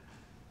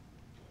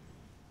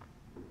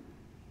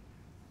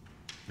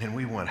 And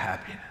we want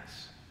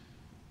happiness.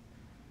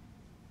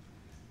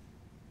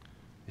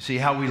 You see,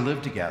 how we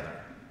live together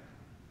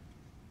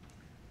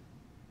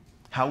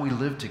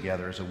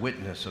is a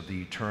witness of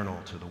the eternal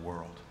to the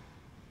world.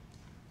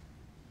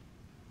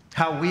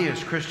 How we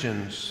as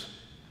Christians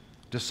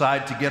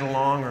decide to get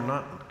along or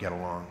not get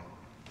along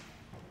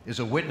is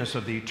a witness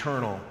of the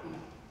eternal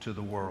to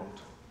the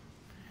world.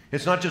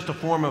 It's not just a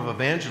form of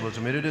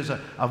evangelism, it is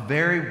a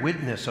very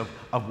witness of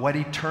what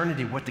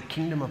eternity, what the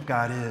kingdom of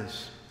God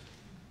is.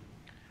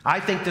 I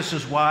think this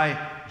is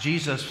why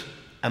Jesus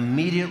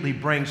immediately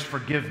brings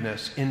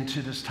forgiveness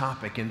into this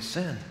topic in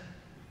sin.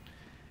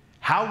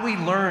 How we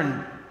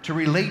learn to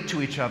relate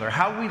to each other,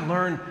 how we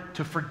learn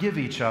to forgive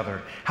each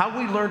other, how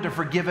we learn to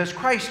forgive as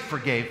Christ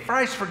forgave.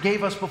 Christ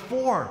forgave us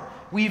before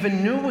we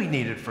even knew we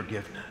needed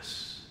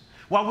forgiveness.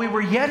 While we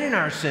were yet in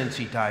our sins,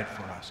 he died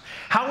for us.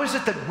 How is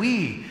it that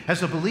we,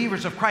 as the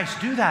believers of Christ,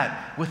 do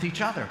that with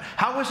each other?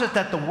 How is it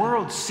that the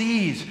world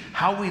sees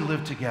how we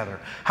live together?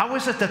 How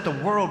is it that the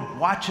world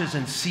watches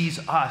and sees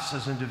us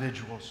as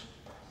individuals?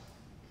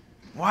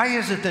 Why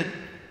is it that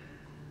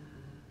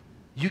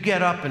you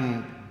get up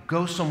and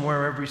go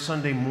somewhere every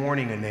Sunday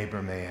morning, a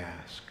neighbor may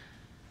ask?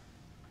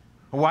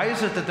 Why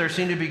is it that there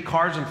seem to be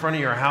cars in front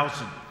of your house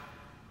and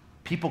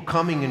people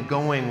coming and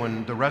going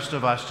when the rest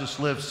of us just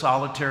live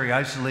solitary,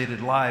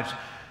 isolated lives?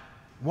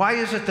 Why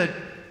is it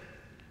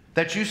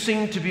that you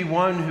seem to be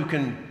one who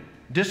can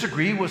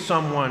disagree with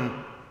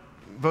someone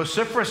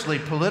vociferously,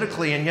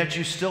 politically, and yet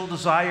you still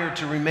desire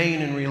to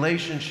remain in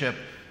relationship?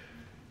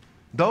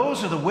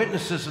 Those are the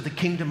witnesses of the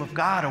kingdom of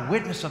God, a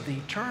witness of the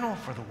eternal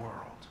for the world.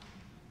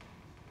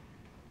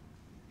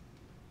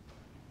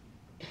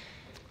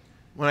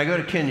 When I go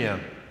to Kenya,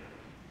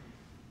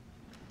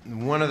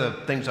 one of the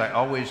things I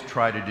always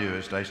try to do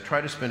is I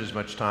try to spend as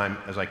much time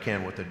as I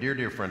can with a dear,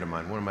 dear friend of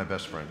mine, one of my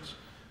best friends,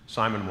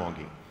 Simon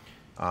Mwangi.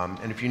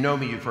 And if you know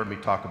me, you've heard me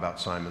talk about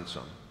Simon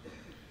some.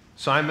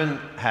 Simon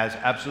has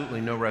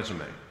absolutely no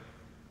resume.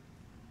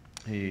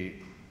 He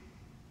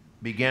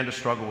began to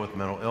struggle with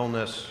mental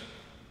illness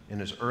in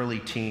his early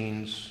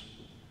teens,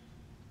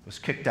 was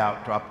kicked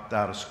out, dropped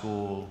out of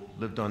school,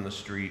 lived on the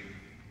street.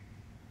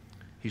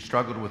 He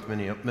struggled with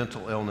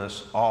mental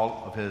illness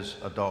all of his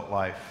adult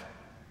life.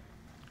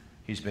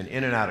 He's been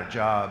in and out of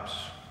jobs.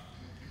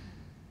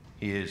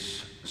 He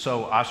is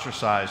so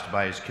ostracized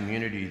by his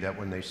community that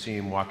when they see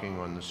him walking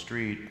on the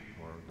street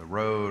or the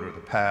road or the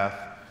path,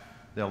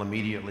 they'll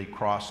immediately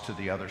cross to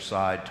the other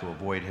side to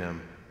avoid him.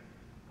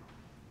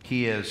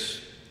 He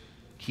is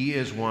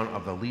one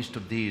of the least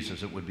of these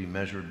as it would be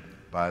measured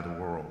by the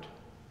world.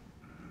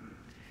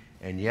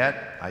 And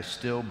yet, I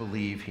still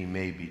believe he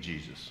may be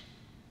Jesus.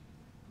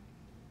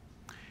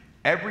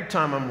 Every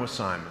time I'm with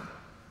Simon,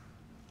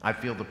 I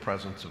feel the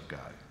presence of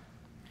God.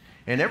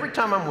 And every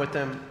time I'm with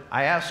him,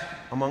 I ask,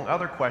 among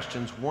other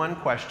questions, one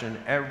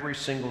question every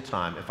single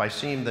time. If I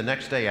see him the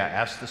next day, I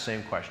ask the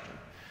same question.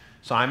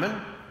 Simon,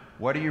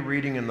 what are you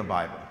reading in the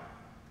Bible?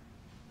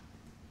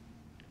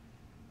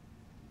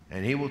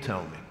 And he will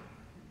tell me.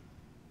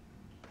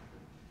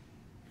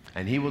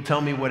 And he will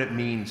tell me what it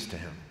means to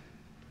him.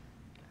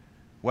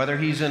 Whether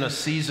he's in a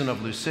season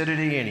of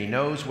lucidity and he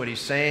knows what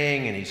he's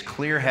saying and he's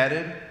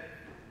clear-headed,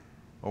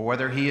 or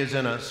whether he is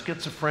in a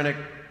schizophrenic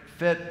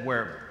fit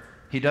where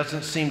he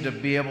doesn't seem to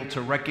be able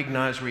to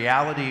recognize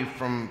reality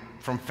from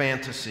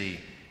fantasy,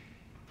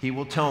 he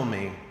will tell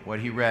me what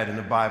he read in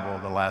the Bible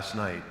the last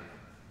night.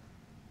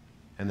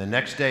 And the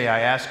next day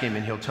I ask him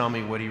and he'll tell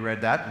me what he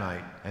read that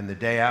night, and the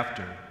day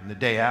after, and the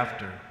day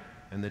after,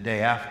 and the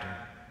day after.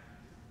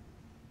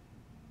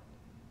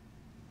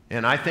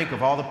 And I think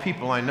of all the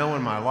people I know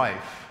in my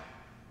life.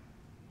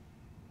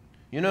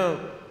 You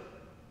know,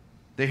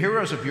 the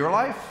heroes of your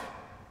life,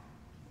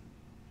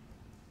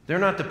 they're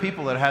not the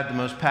people that had the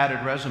most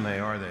padded resume,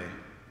 are they?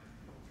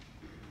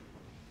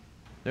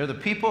 They're the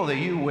people that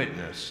you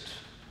witnessed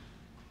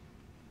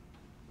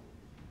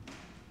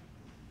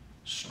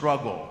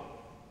struggle,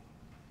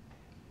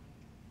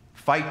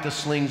 fight the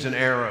slings and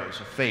arrows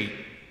of fate,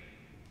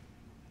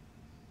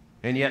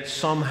 and yet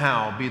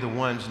somehow be the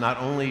ones not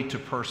only to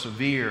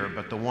persevere,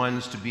 but the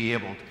ones to be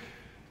able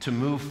to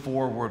move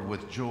forward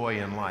with joy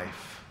in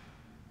life.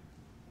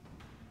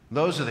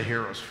 Those are the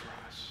heroes for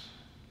us.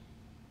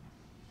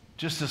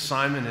 Just as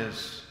Simon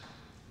is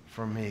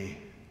for me.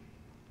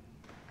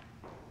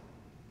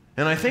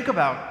 And I think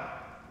about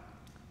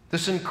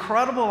this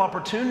incredible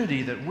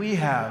opportunity that we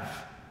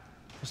have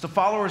as the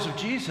followers of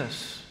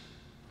Jesus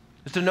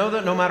is to know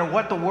that no matter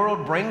what the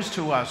world brings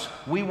to us,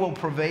 we will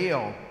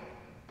prevail.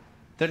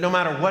 That no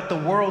matter what the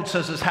world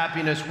says is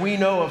happiness, we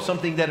know of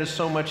something that is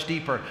so much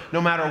deeper.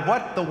 No matter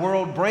what the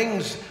world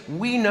brings,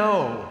 we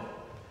know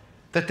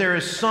that there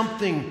is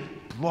something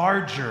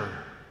larger.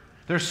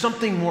 There's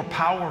something more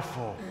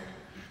powerful.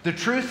 The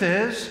truth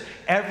is,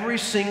 every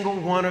single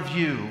one of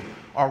you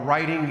are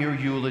writing your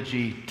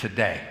eulogy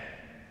today.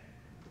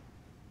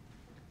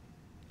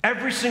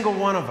 Every single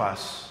one of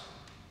us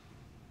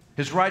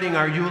is writing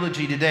our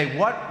eulogy today.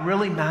 What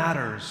really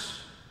matters?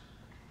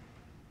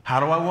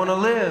 How do I want to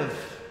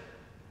live?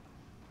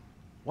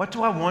 What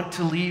do I want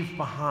to leave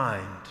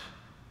behind?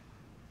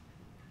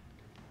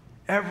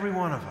 Every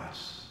one of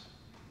us,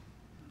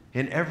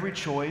 in every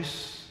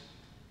choice,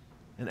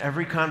 in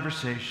every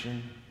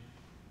conversation,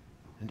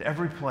 in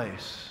every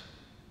place,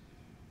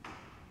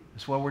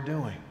 is what we're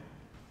doing.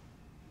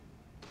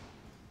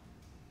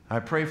 I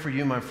pray for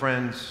you, my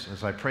friends,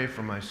 as I pray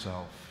for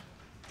myself,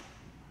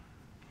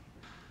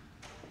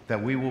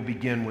 that we will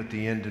begin with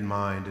the end in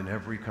mind in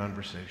every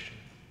conversation.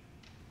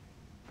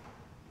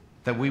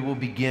 That we will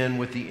begin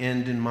with the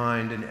end in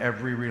mind in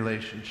every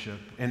relationship,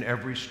 in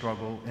every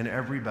struggle, in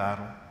every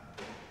battle.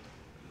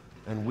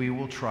 And we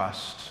will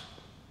trust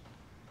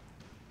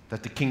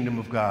that the kingdom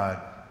of God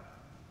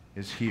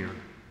is here.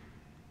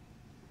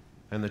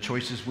 And the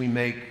choices we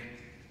make,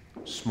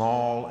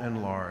 small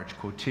and large,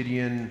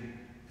 quotidian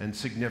and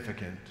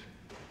significant,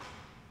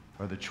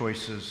 are the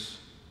choices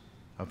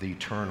of the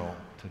eternal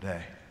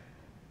today.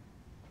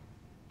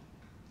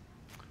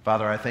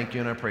 Father, I thank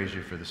you and I praise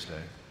you for this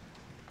day.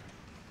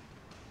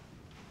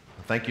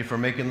 Thank you for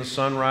making the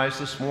sun rise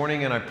this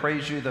morning, and I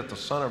praise you that the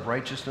Son of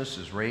Righteousness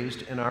is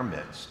raised in our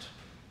midst.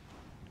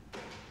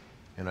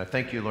 And I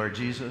thank you, Lord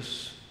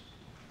Jesus,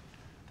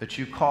 that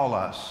you call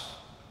us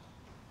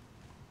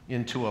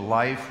into a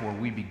life where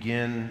we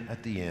begin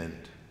at the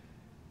end.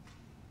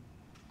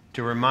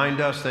 To remind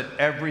us that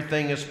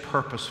everything is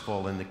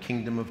purposeful in the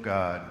kingdom of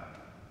God.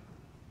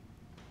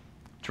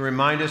 To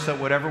remind us that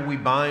whatever we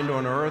bind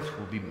on earth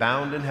will be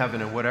bound in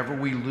heaven, and whatever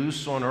we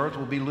loose on earth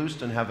will be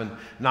loosed in heaven,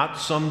 not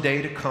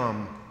someday to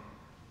come,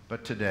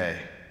 but today.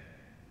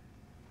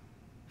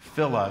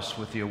 Fill us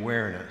with the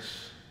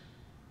awareness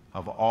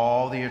of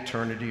all the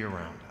eternity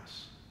around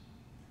us.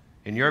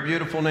 In your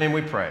beautiful name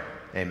we pray.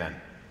 Amen.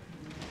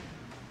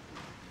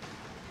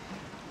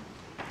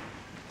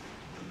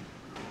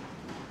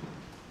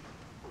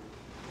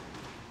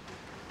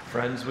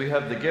 Friends, we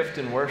have the gift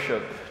in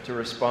worship to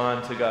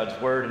respond to God's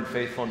word and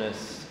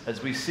faithfulness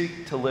as we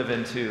seek to live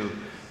into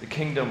the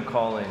kingdom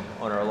calling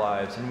on our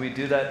lives. And we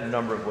do that in a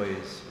number of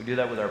ways. We do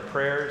that with our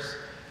prayers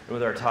and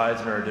with our tithes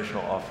and our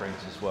additional offerings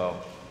as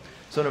well.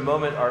 So in a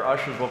moment, our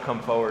ushers will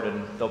come forward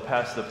and they'll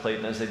pass the plate.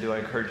 And as they do, I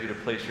encourage you to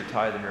place your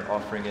tithe and your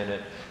offering in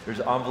it. There's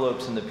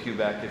envelopes in the pew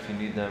back if you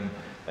need them.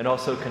 And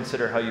also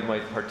consider how you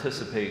might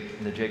participate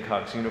in the Jay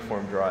Cox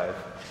uniform drive.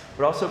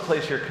 But also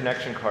place your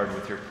connection card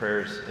with your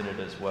prayers in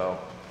it as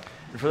well.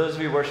 And for those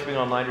of you worshiping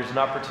online, there's an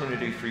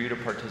opportunity for you to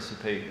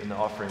participate in the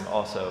offering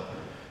also.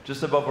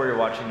 Just above where you're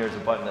watching, there's a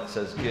button that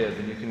says Give,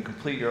 and you can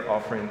complete your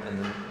offering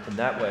in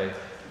that way.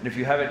 And if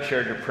you haven't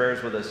shared your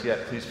prayers with us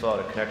yet, please fill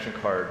out a connection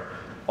card.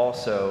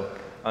 Also,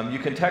 you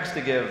can text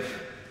to give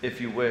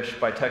if you wish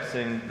by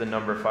texting the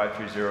number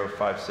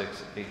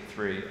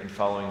 530-5683 and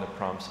following the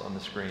prompts on the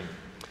screen.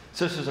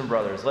 Sisters and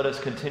brothers, let us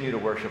continue to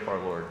worship our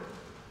Lord.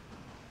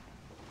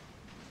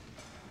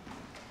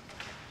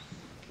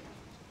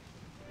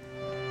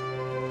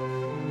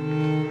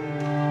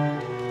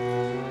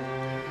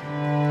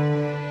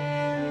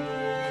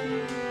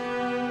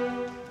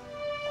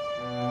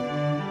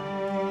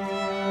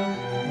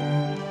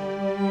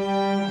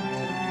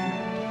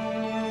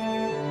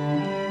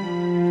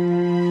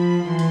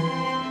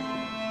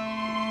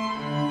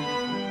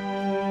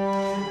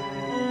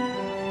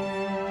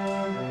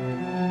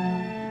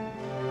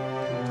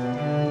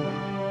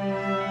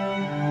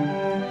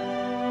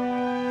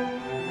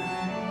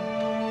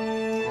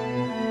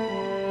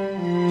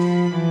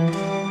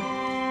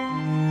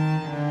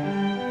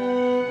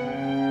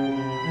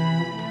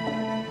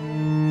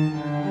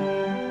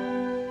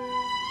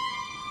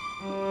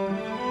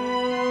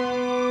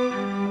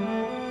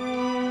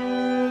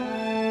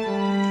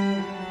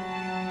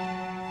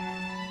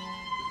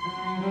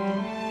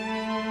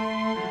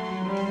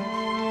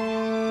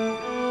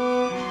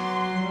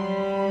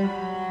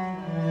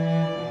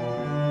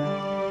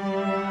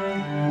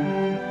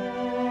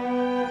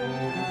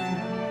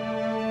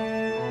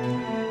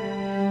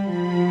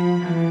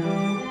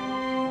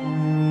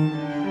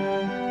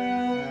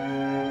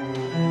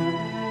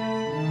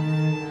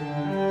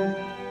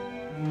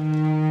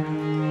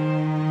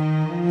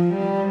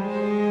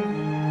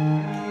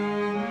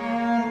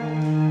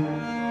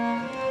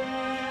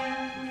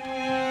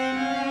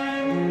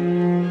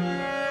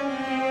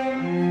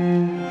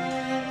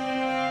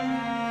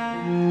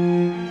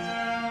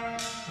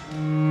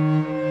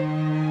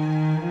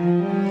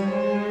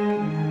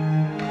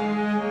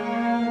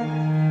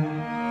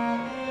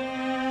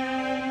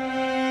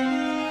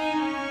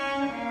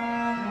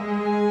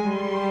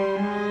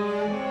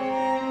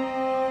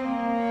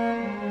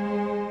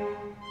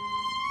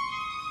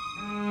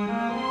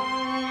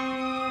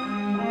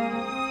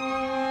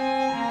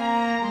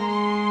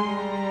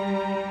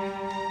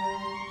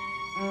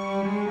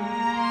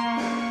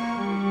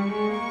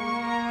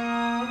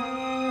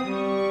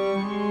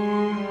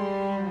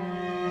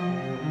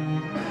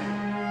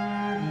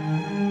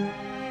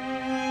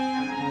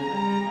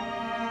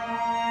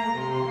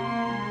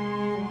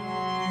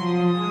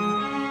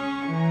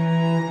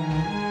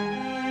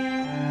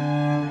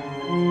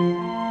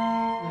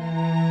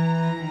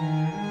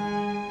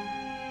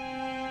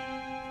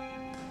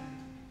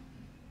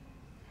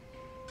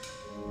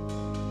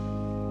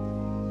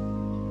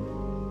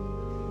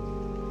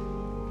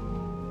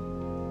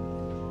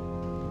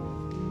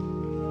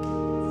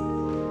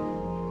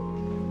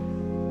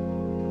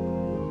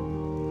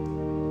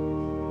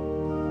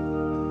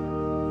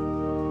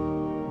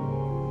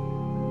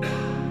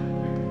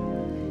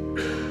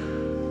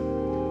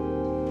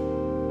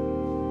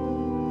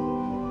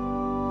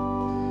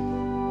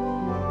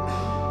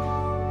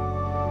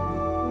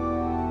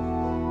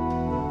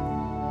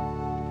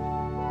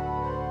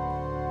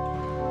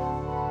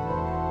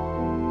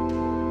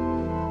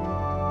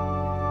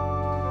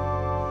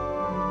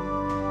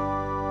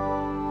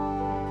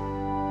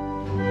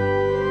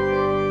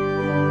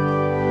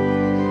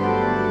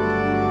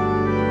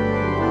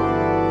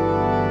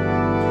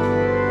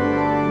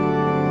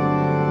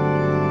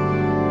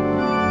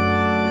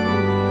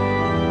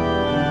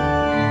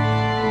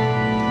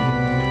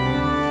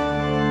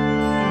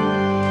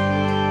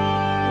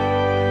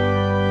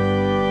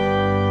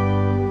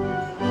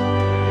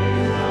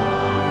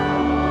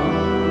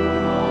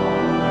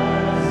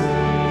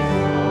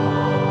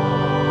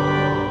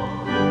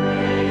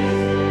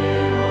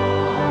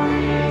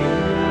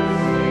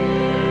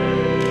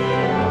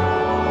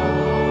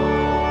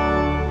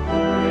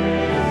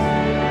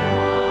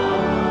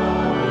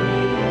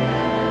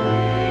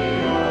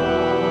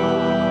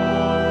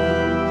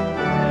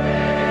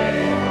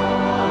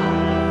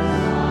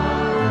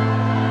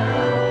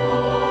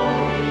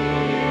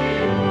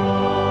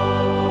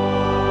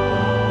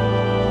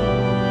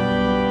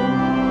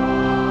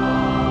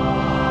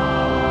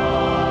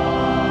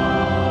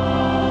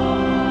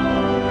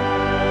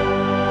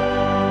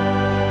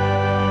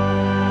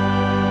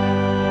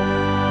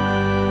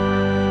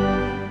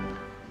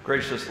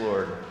 Gracious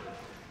Lord,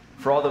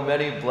 for all the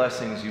many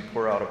blessings you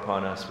pour out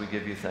upon us, we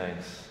give you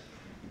thanks.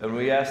 And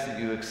we ask that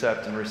you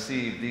accept and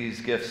receive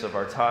these gifts of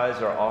our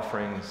tithes, our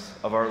offerings,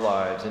 of our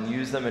lives, and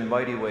use them in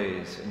mighty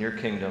ways in your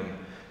kingdom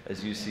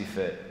as you see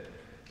fit.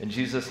 In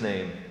Jesus'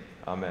 name,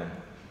 amen.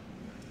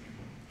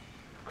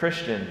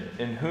 Christian,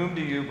 in whom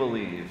do you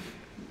believe?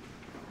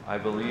 I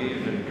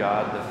believe in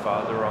God the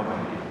Father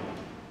Almighty,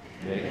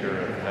 maker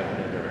of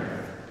heaven and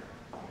earth,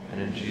 and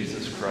in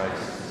Jesus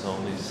Christ, his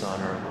only Son,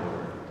 our Lord,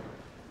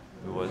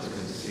 who was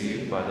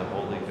conceived by the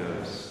Holy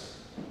Ghost,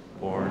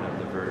 born of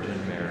the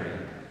Virgin Mary,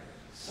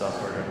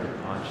 suffered under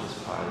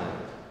Pontius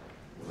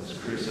Pilate, was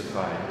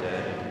crucified,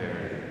 dead, and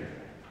buried.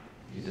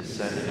 He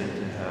descended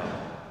into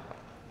hell.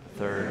 The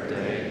third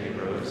day he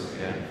rose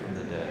again from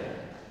the dead.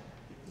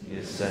 He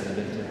ascended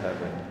into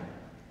heaven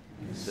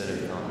and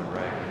sitteth on the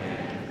right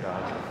hand of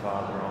God the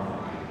Father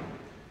Almighty.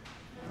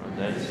 From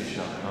thence he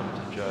shall come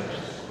to judge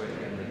the quick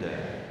and the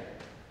dead.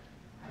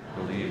 I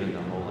believe in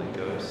the Holy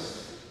Ghost,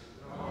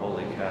 the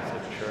Holy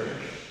Catholic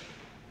Church,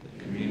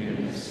 the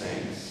communion of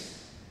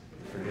saints,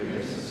 the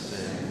forgiveness of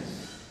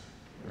sins,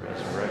 the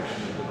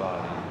resurrection of the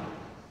body,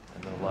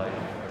 and the life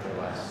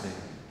everlasting.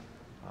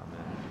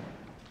 Amen.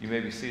 You may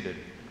be seated.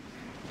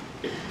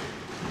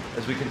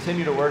 As we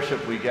continue to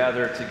worship, we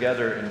gather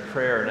together in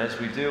prayer, and as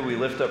we do, we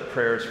lift up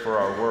prayers for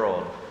our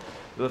world.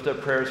 We lift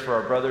up prayers for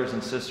our brothers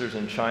and sisters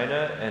in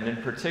China, and in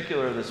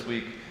particular this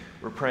week,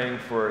 we're praying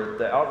for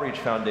the Outreach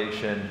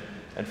Foundation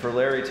and for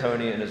Larry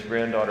Tony and his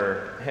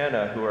granddaughter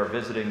Hannah, who are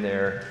visiting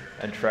there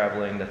and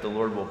traveling, that the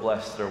Lord will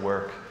bless their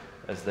work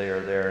as they are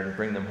there and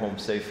bring them home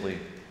safely.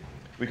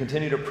 We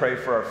continue to pray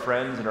for our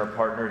friends and our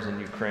partners in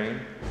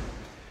Ukraine.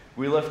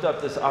 We lift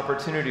up this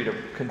opportunity to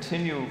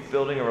continue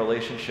building a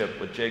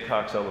relationship with Jay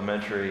Cox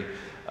Elementary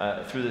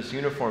through this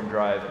uniform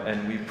drive,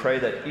 and we pray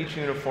that each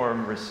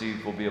uniform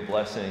received will be a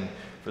blessing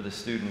for the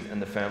student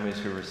and the families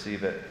who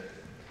receive it.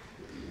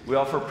 We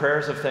offer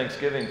prayers of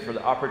thanksgiving for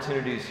the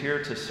opportunities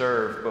here to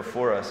serve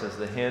before us as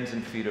the hands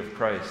and feet of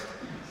Christ,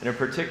 and in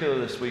particular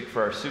this week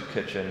for our soup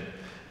kitchen,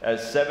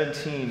 as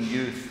 17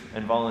 youth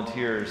and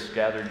volunteers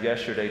gathered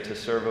yesterday to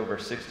serve over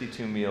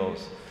 62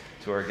 meals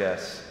to our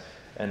guests,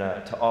 and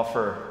to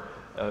offer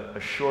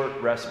a short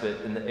respite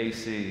in the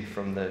AC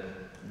from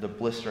the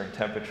blistering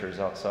temperatures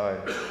outside.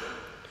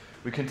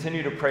 We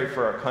continue to pray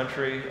for our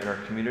country and our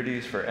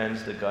communities for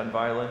ends to gun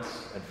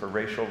violence and for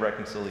racial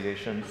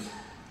reconciliation.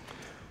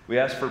 We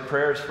ask for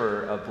prayers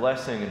for a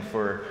blessing and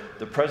for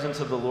the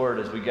presence of the Lord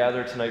as we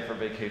gather tonight for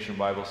Vacation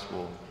Bible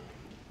School.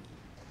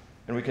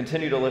 And we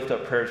continue to lift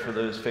up prayers for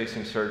those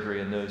facing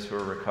surgery and those who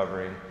are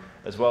recovering,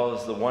 as well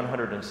as the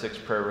 106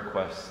 prayer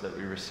requests that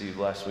we received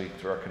last week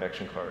through our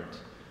connection cards.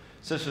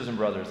 Sisters and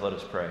brothers, let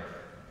us pray.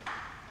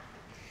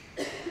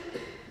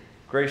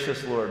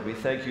 Gracious Lord, we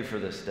thank you for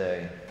this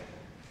day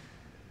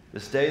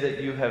that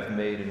you have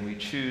made, and we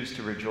choose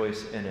to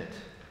rejoice in it.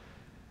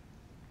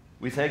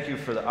 We thank you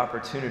for the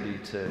opportunity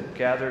to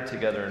gather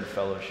together in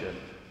fellowship,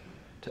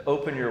 to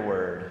open your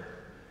word,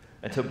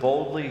 and to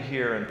boldly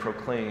hear and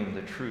proclaim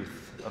the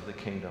truth of the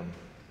kingdom.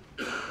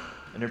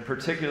 And in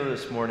particular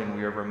this morning,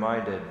 we are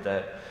reminded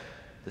that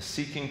the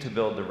seeking to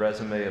build the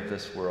resume of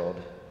this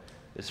world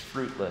is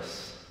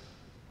fruitless.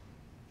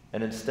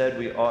 And instead,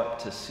 we ought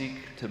to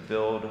seek to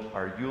build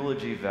our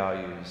eulogy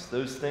values,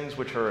 those things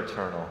which are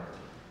eternal,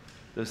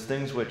 those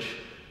things which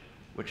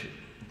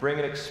bring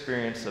an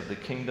experience of the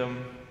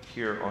kingdom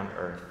here on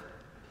earth.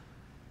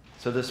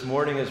 So this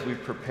morning, as we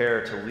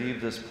prepare to leave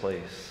this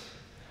place,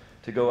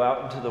 to go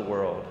out into the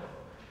world,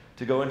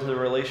 to go into the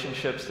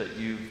relationships that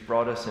you've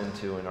brought us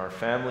into in our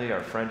family,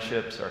 our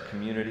friendships, our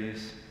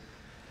communities,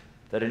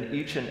 that in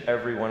each and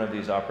every one of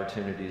these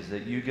opportunities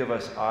that you give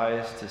us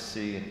eyes to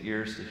see and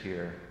ears to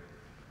hear,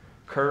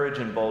 courage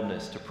and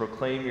boldness to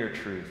proclaim your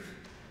truth,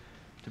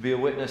 to be a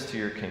witness to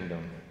your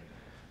kingdom,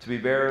 to be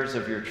bearers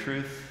of your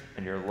truth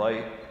and your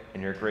light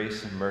and your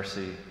grace and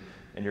mercy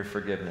and your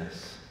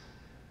forgiveness,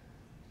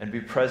 and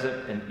be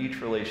present in each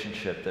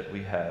relationship that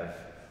we have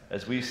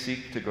as we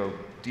seek to go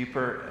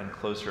deeper and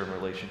closer in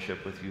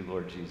relationship with you,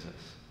 Lord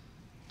Jesus.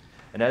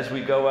 And as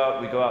we go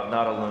out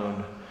not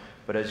alone,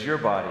 but as your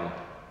body,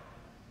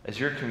 as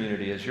your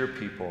community, as your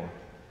people.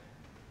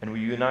 And we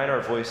unite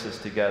our voices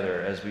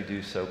together as we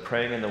do so,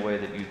 praying in the way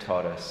that you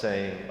taught us,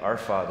 saying, Our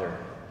Father,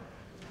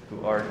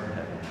 who art in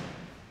heaven,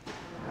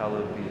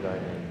 hallowed be thy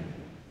name.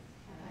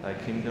 Thy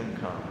kingdom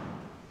come,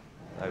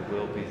 thy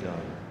will be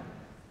done,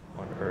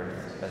 on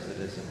earth as it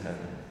is in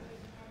heaven.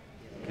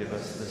 Give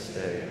us this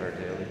day our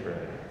daily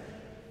bread,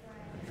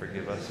 and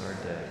forgive us our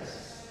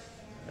debts,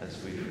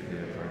 as we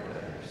forgive our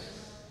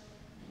debtors.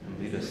 And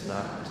lead us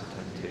not into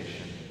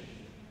temptation,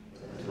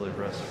 but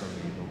deliver us from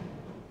evil.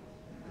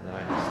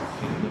 Thine is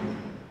the kingdom,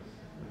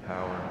 the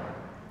power,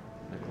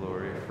 and the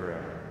glory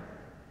forever.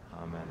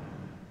 Amen.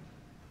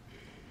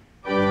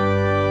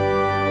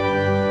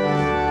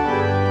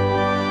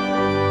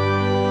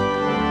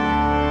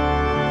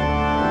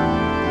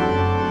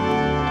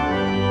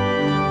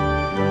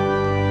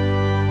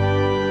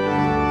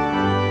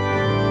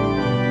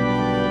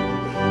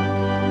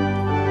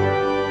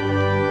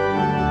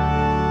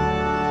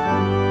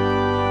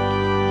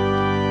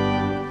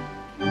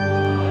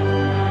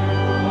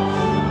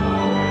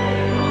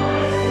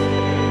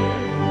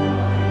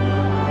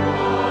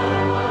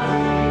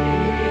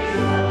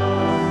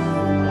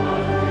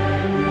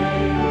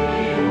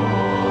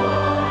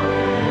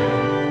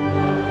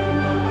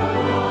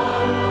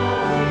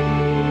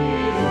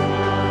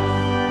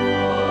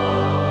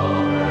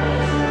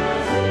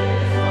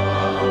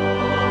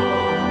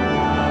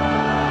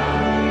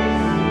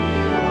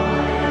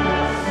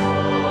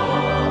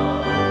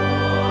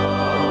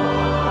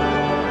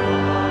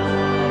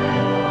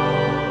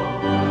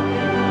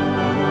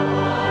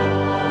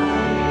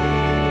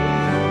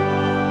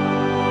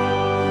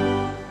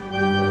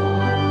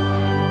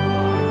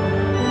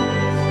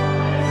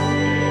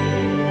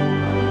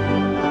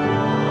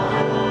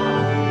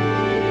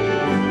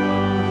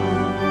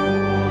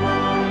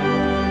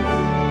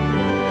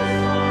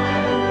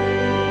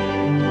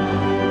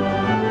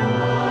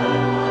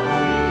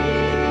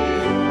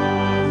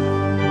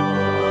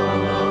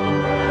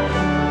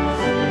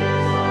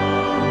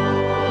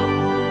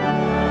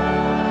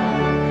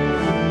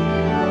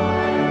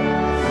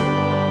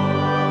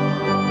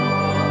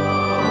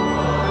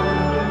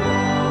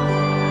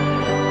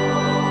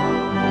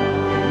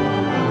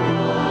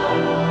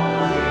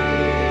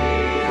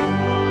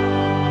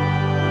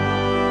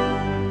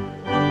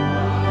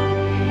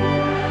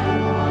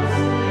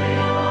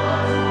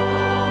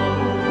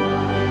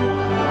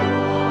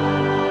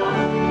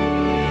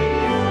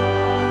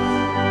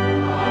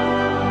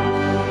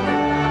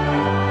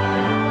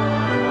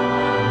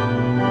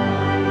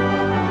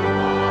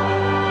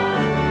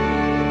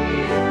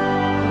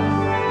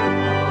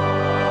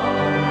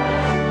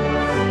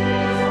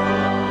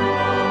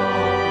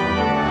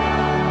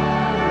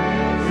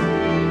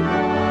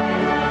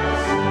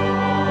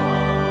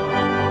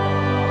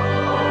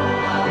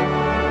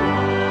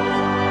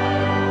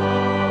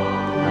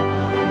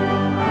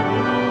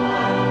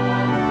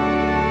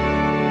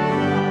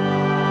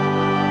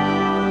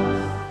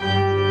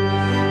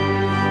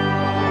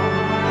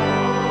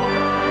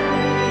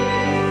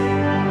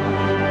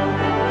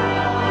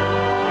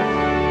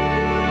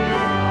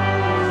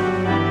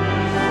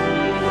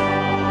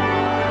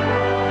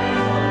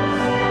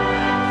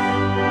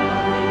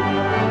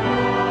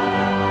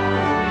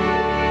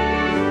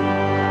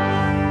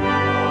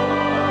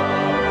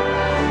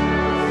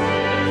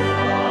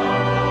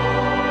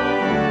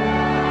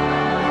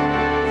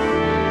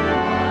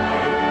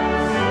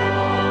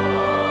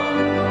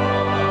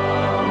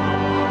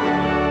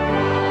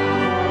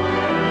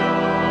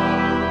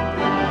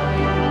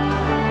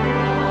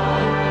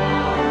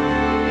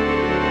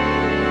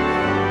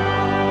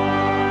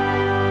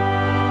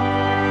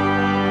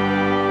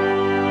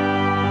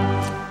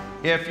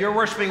 If you're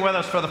worshiping with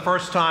us for the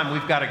first time,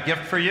 we've got a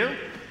gift for you.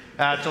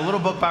 It's a little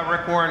book by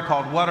Rick Warren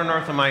called What on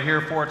Earth Am I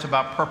Here For? It's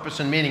about purpose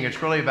and meaning.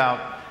 It's really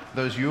about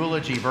those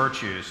eulogy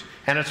virtues.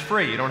 And it's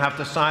free. You don't have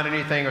to sign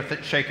anything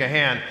or shake a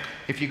hand.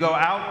 If you go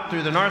out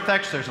through the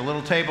narthex, there's a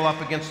little table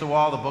up against the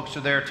wall. The books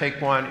are there. Take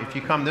one. If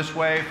you come this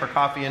way for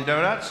coffee and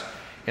donuts,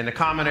 in the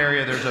common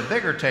area, there's a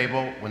bigger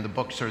table when the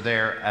books are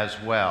there as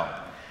well.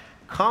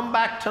 Come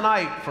back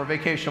tonight for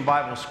Vacation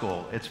Bible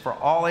School. It's for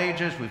all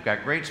ages. We've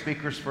got great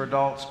speakers for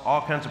adults,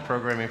 all kinds of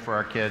programming for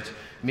our kids.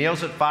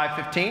 Meals at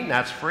 5:15,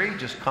 that's free,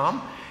 just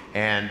come.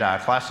 And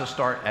classes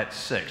start at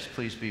 6.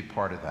 Please be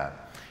part of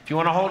that. If you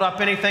want to hold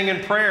up anything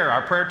in prayer,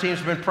 our prayer teams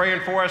have been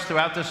praying for us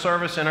throughout this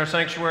service in our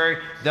sanctuary.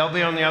 They'll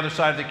be on the other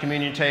side of the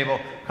communion table.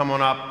 Come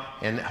on up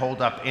and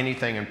hold up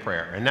anything in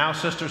prayer. And now,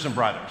 sisters and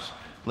brothers,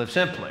 live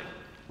simply,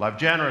 love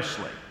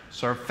generously,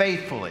 serve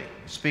faithfully,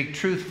 speak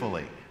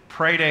truthfully,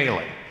 pray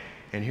daily.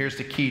 And here's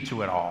the key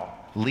to it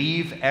all.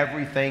 Leave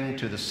everything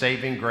to the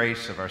saving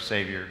grace of our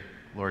Savior,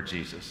 Lord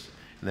Jesus.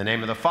 In the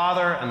name of the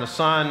Father, and the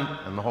Son,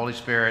 and the Holy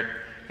Spirit,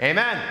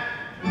 amen.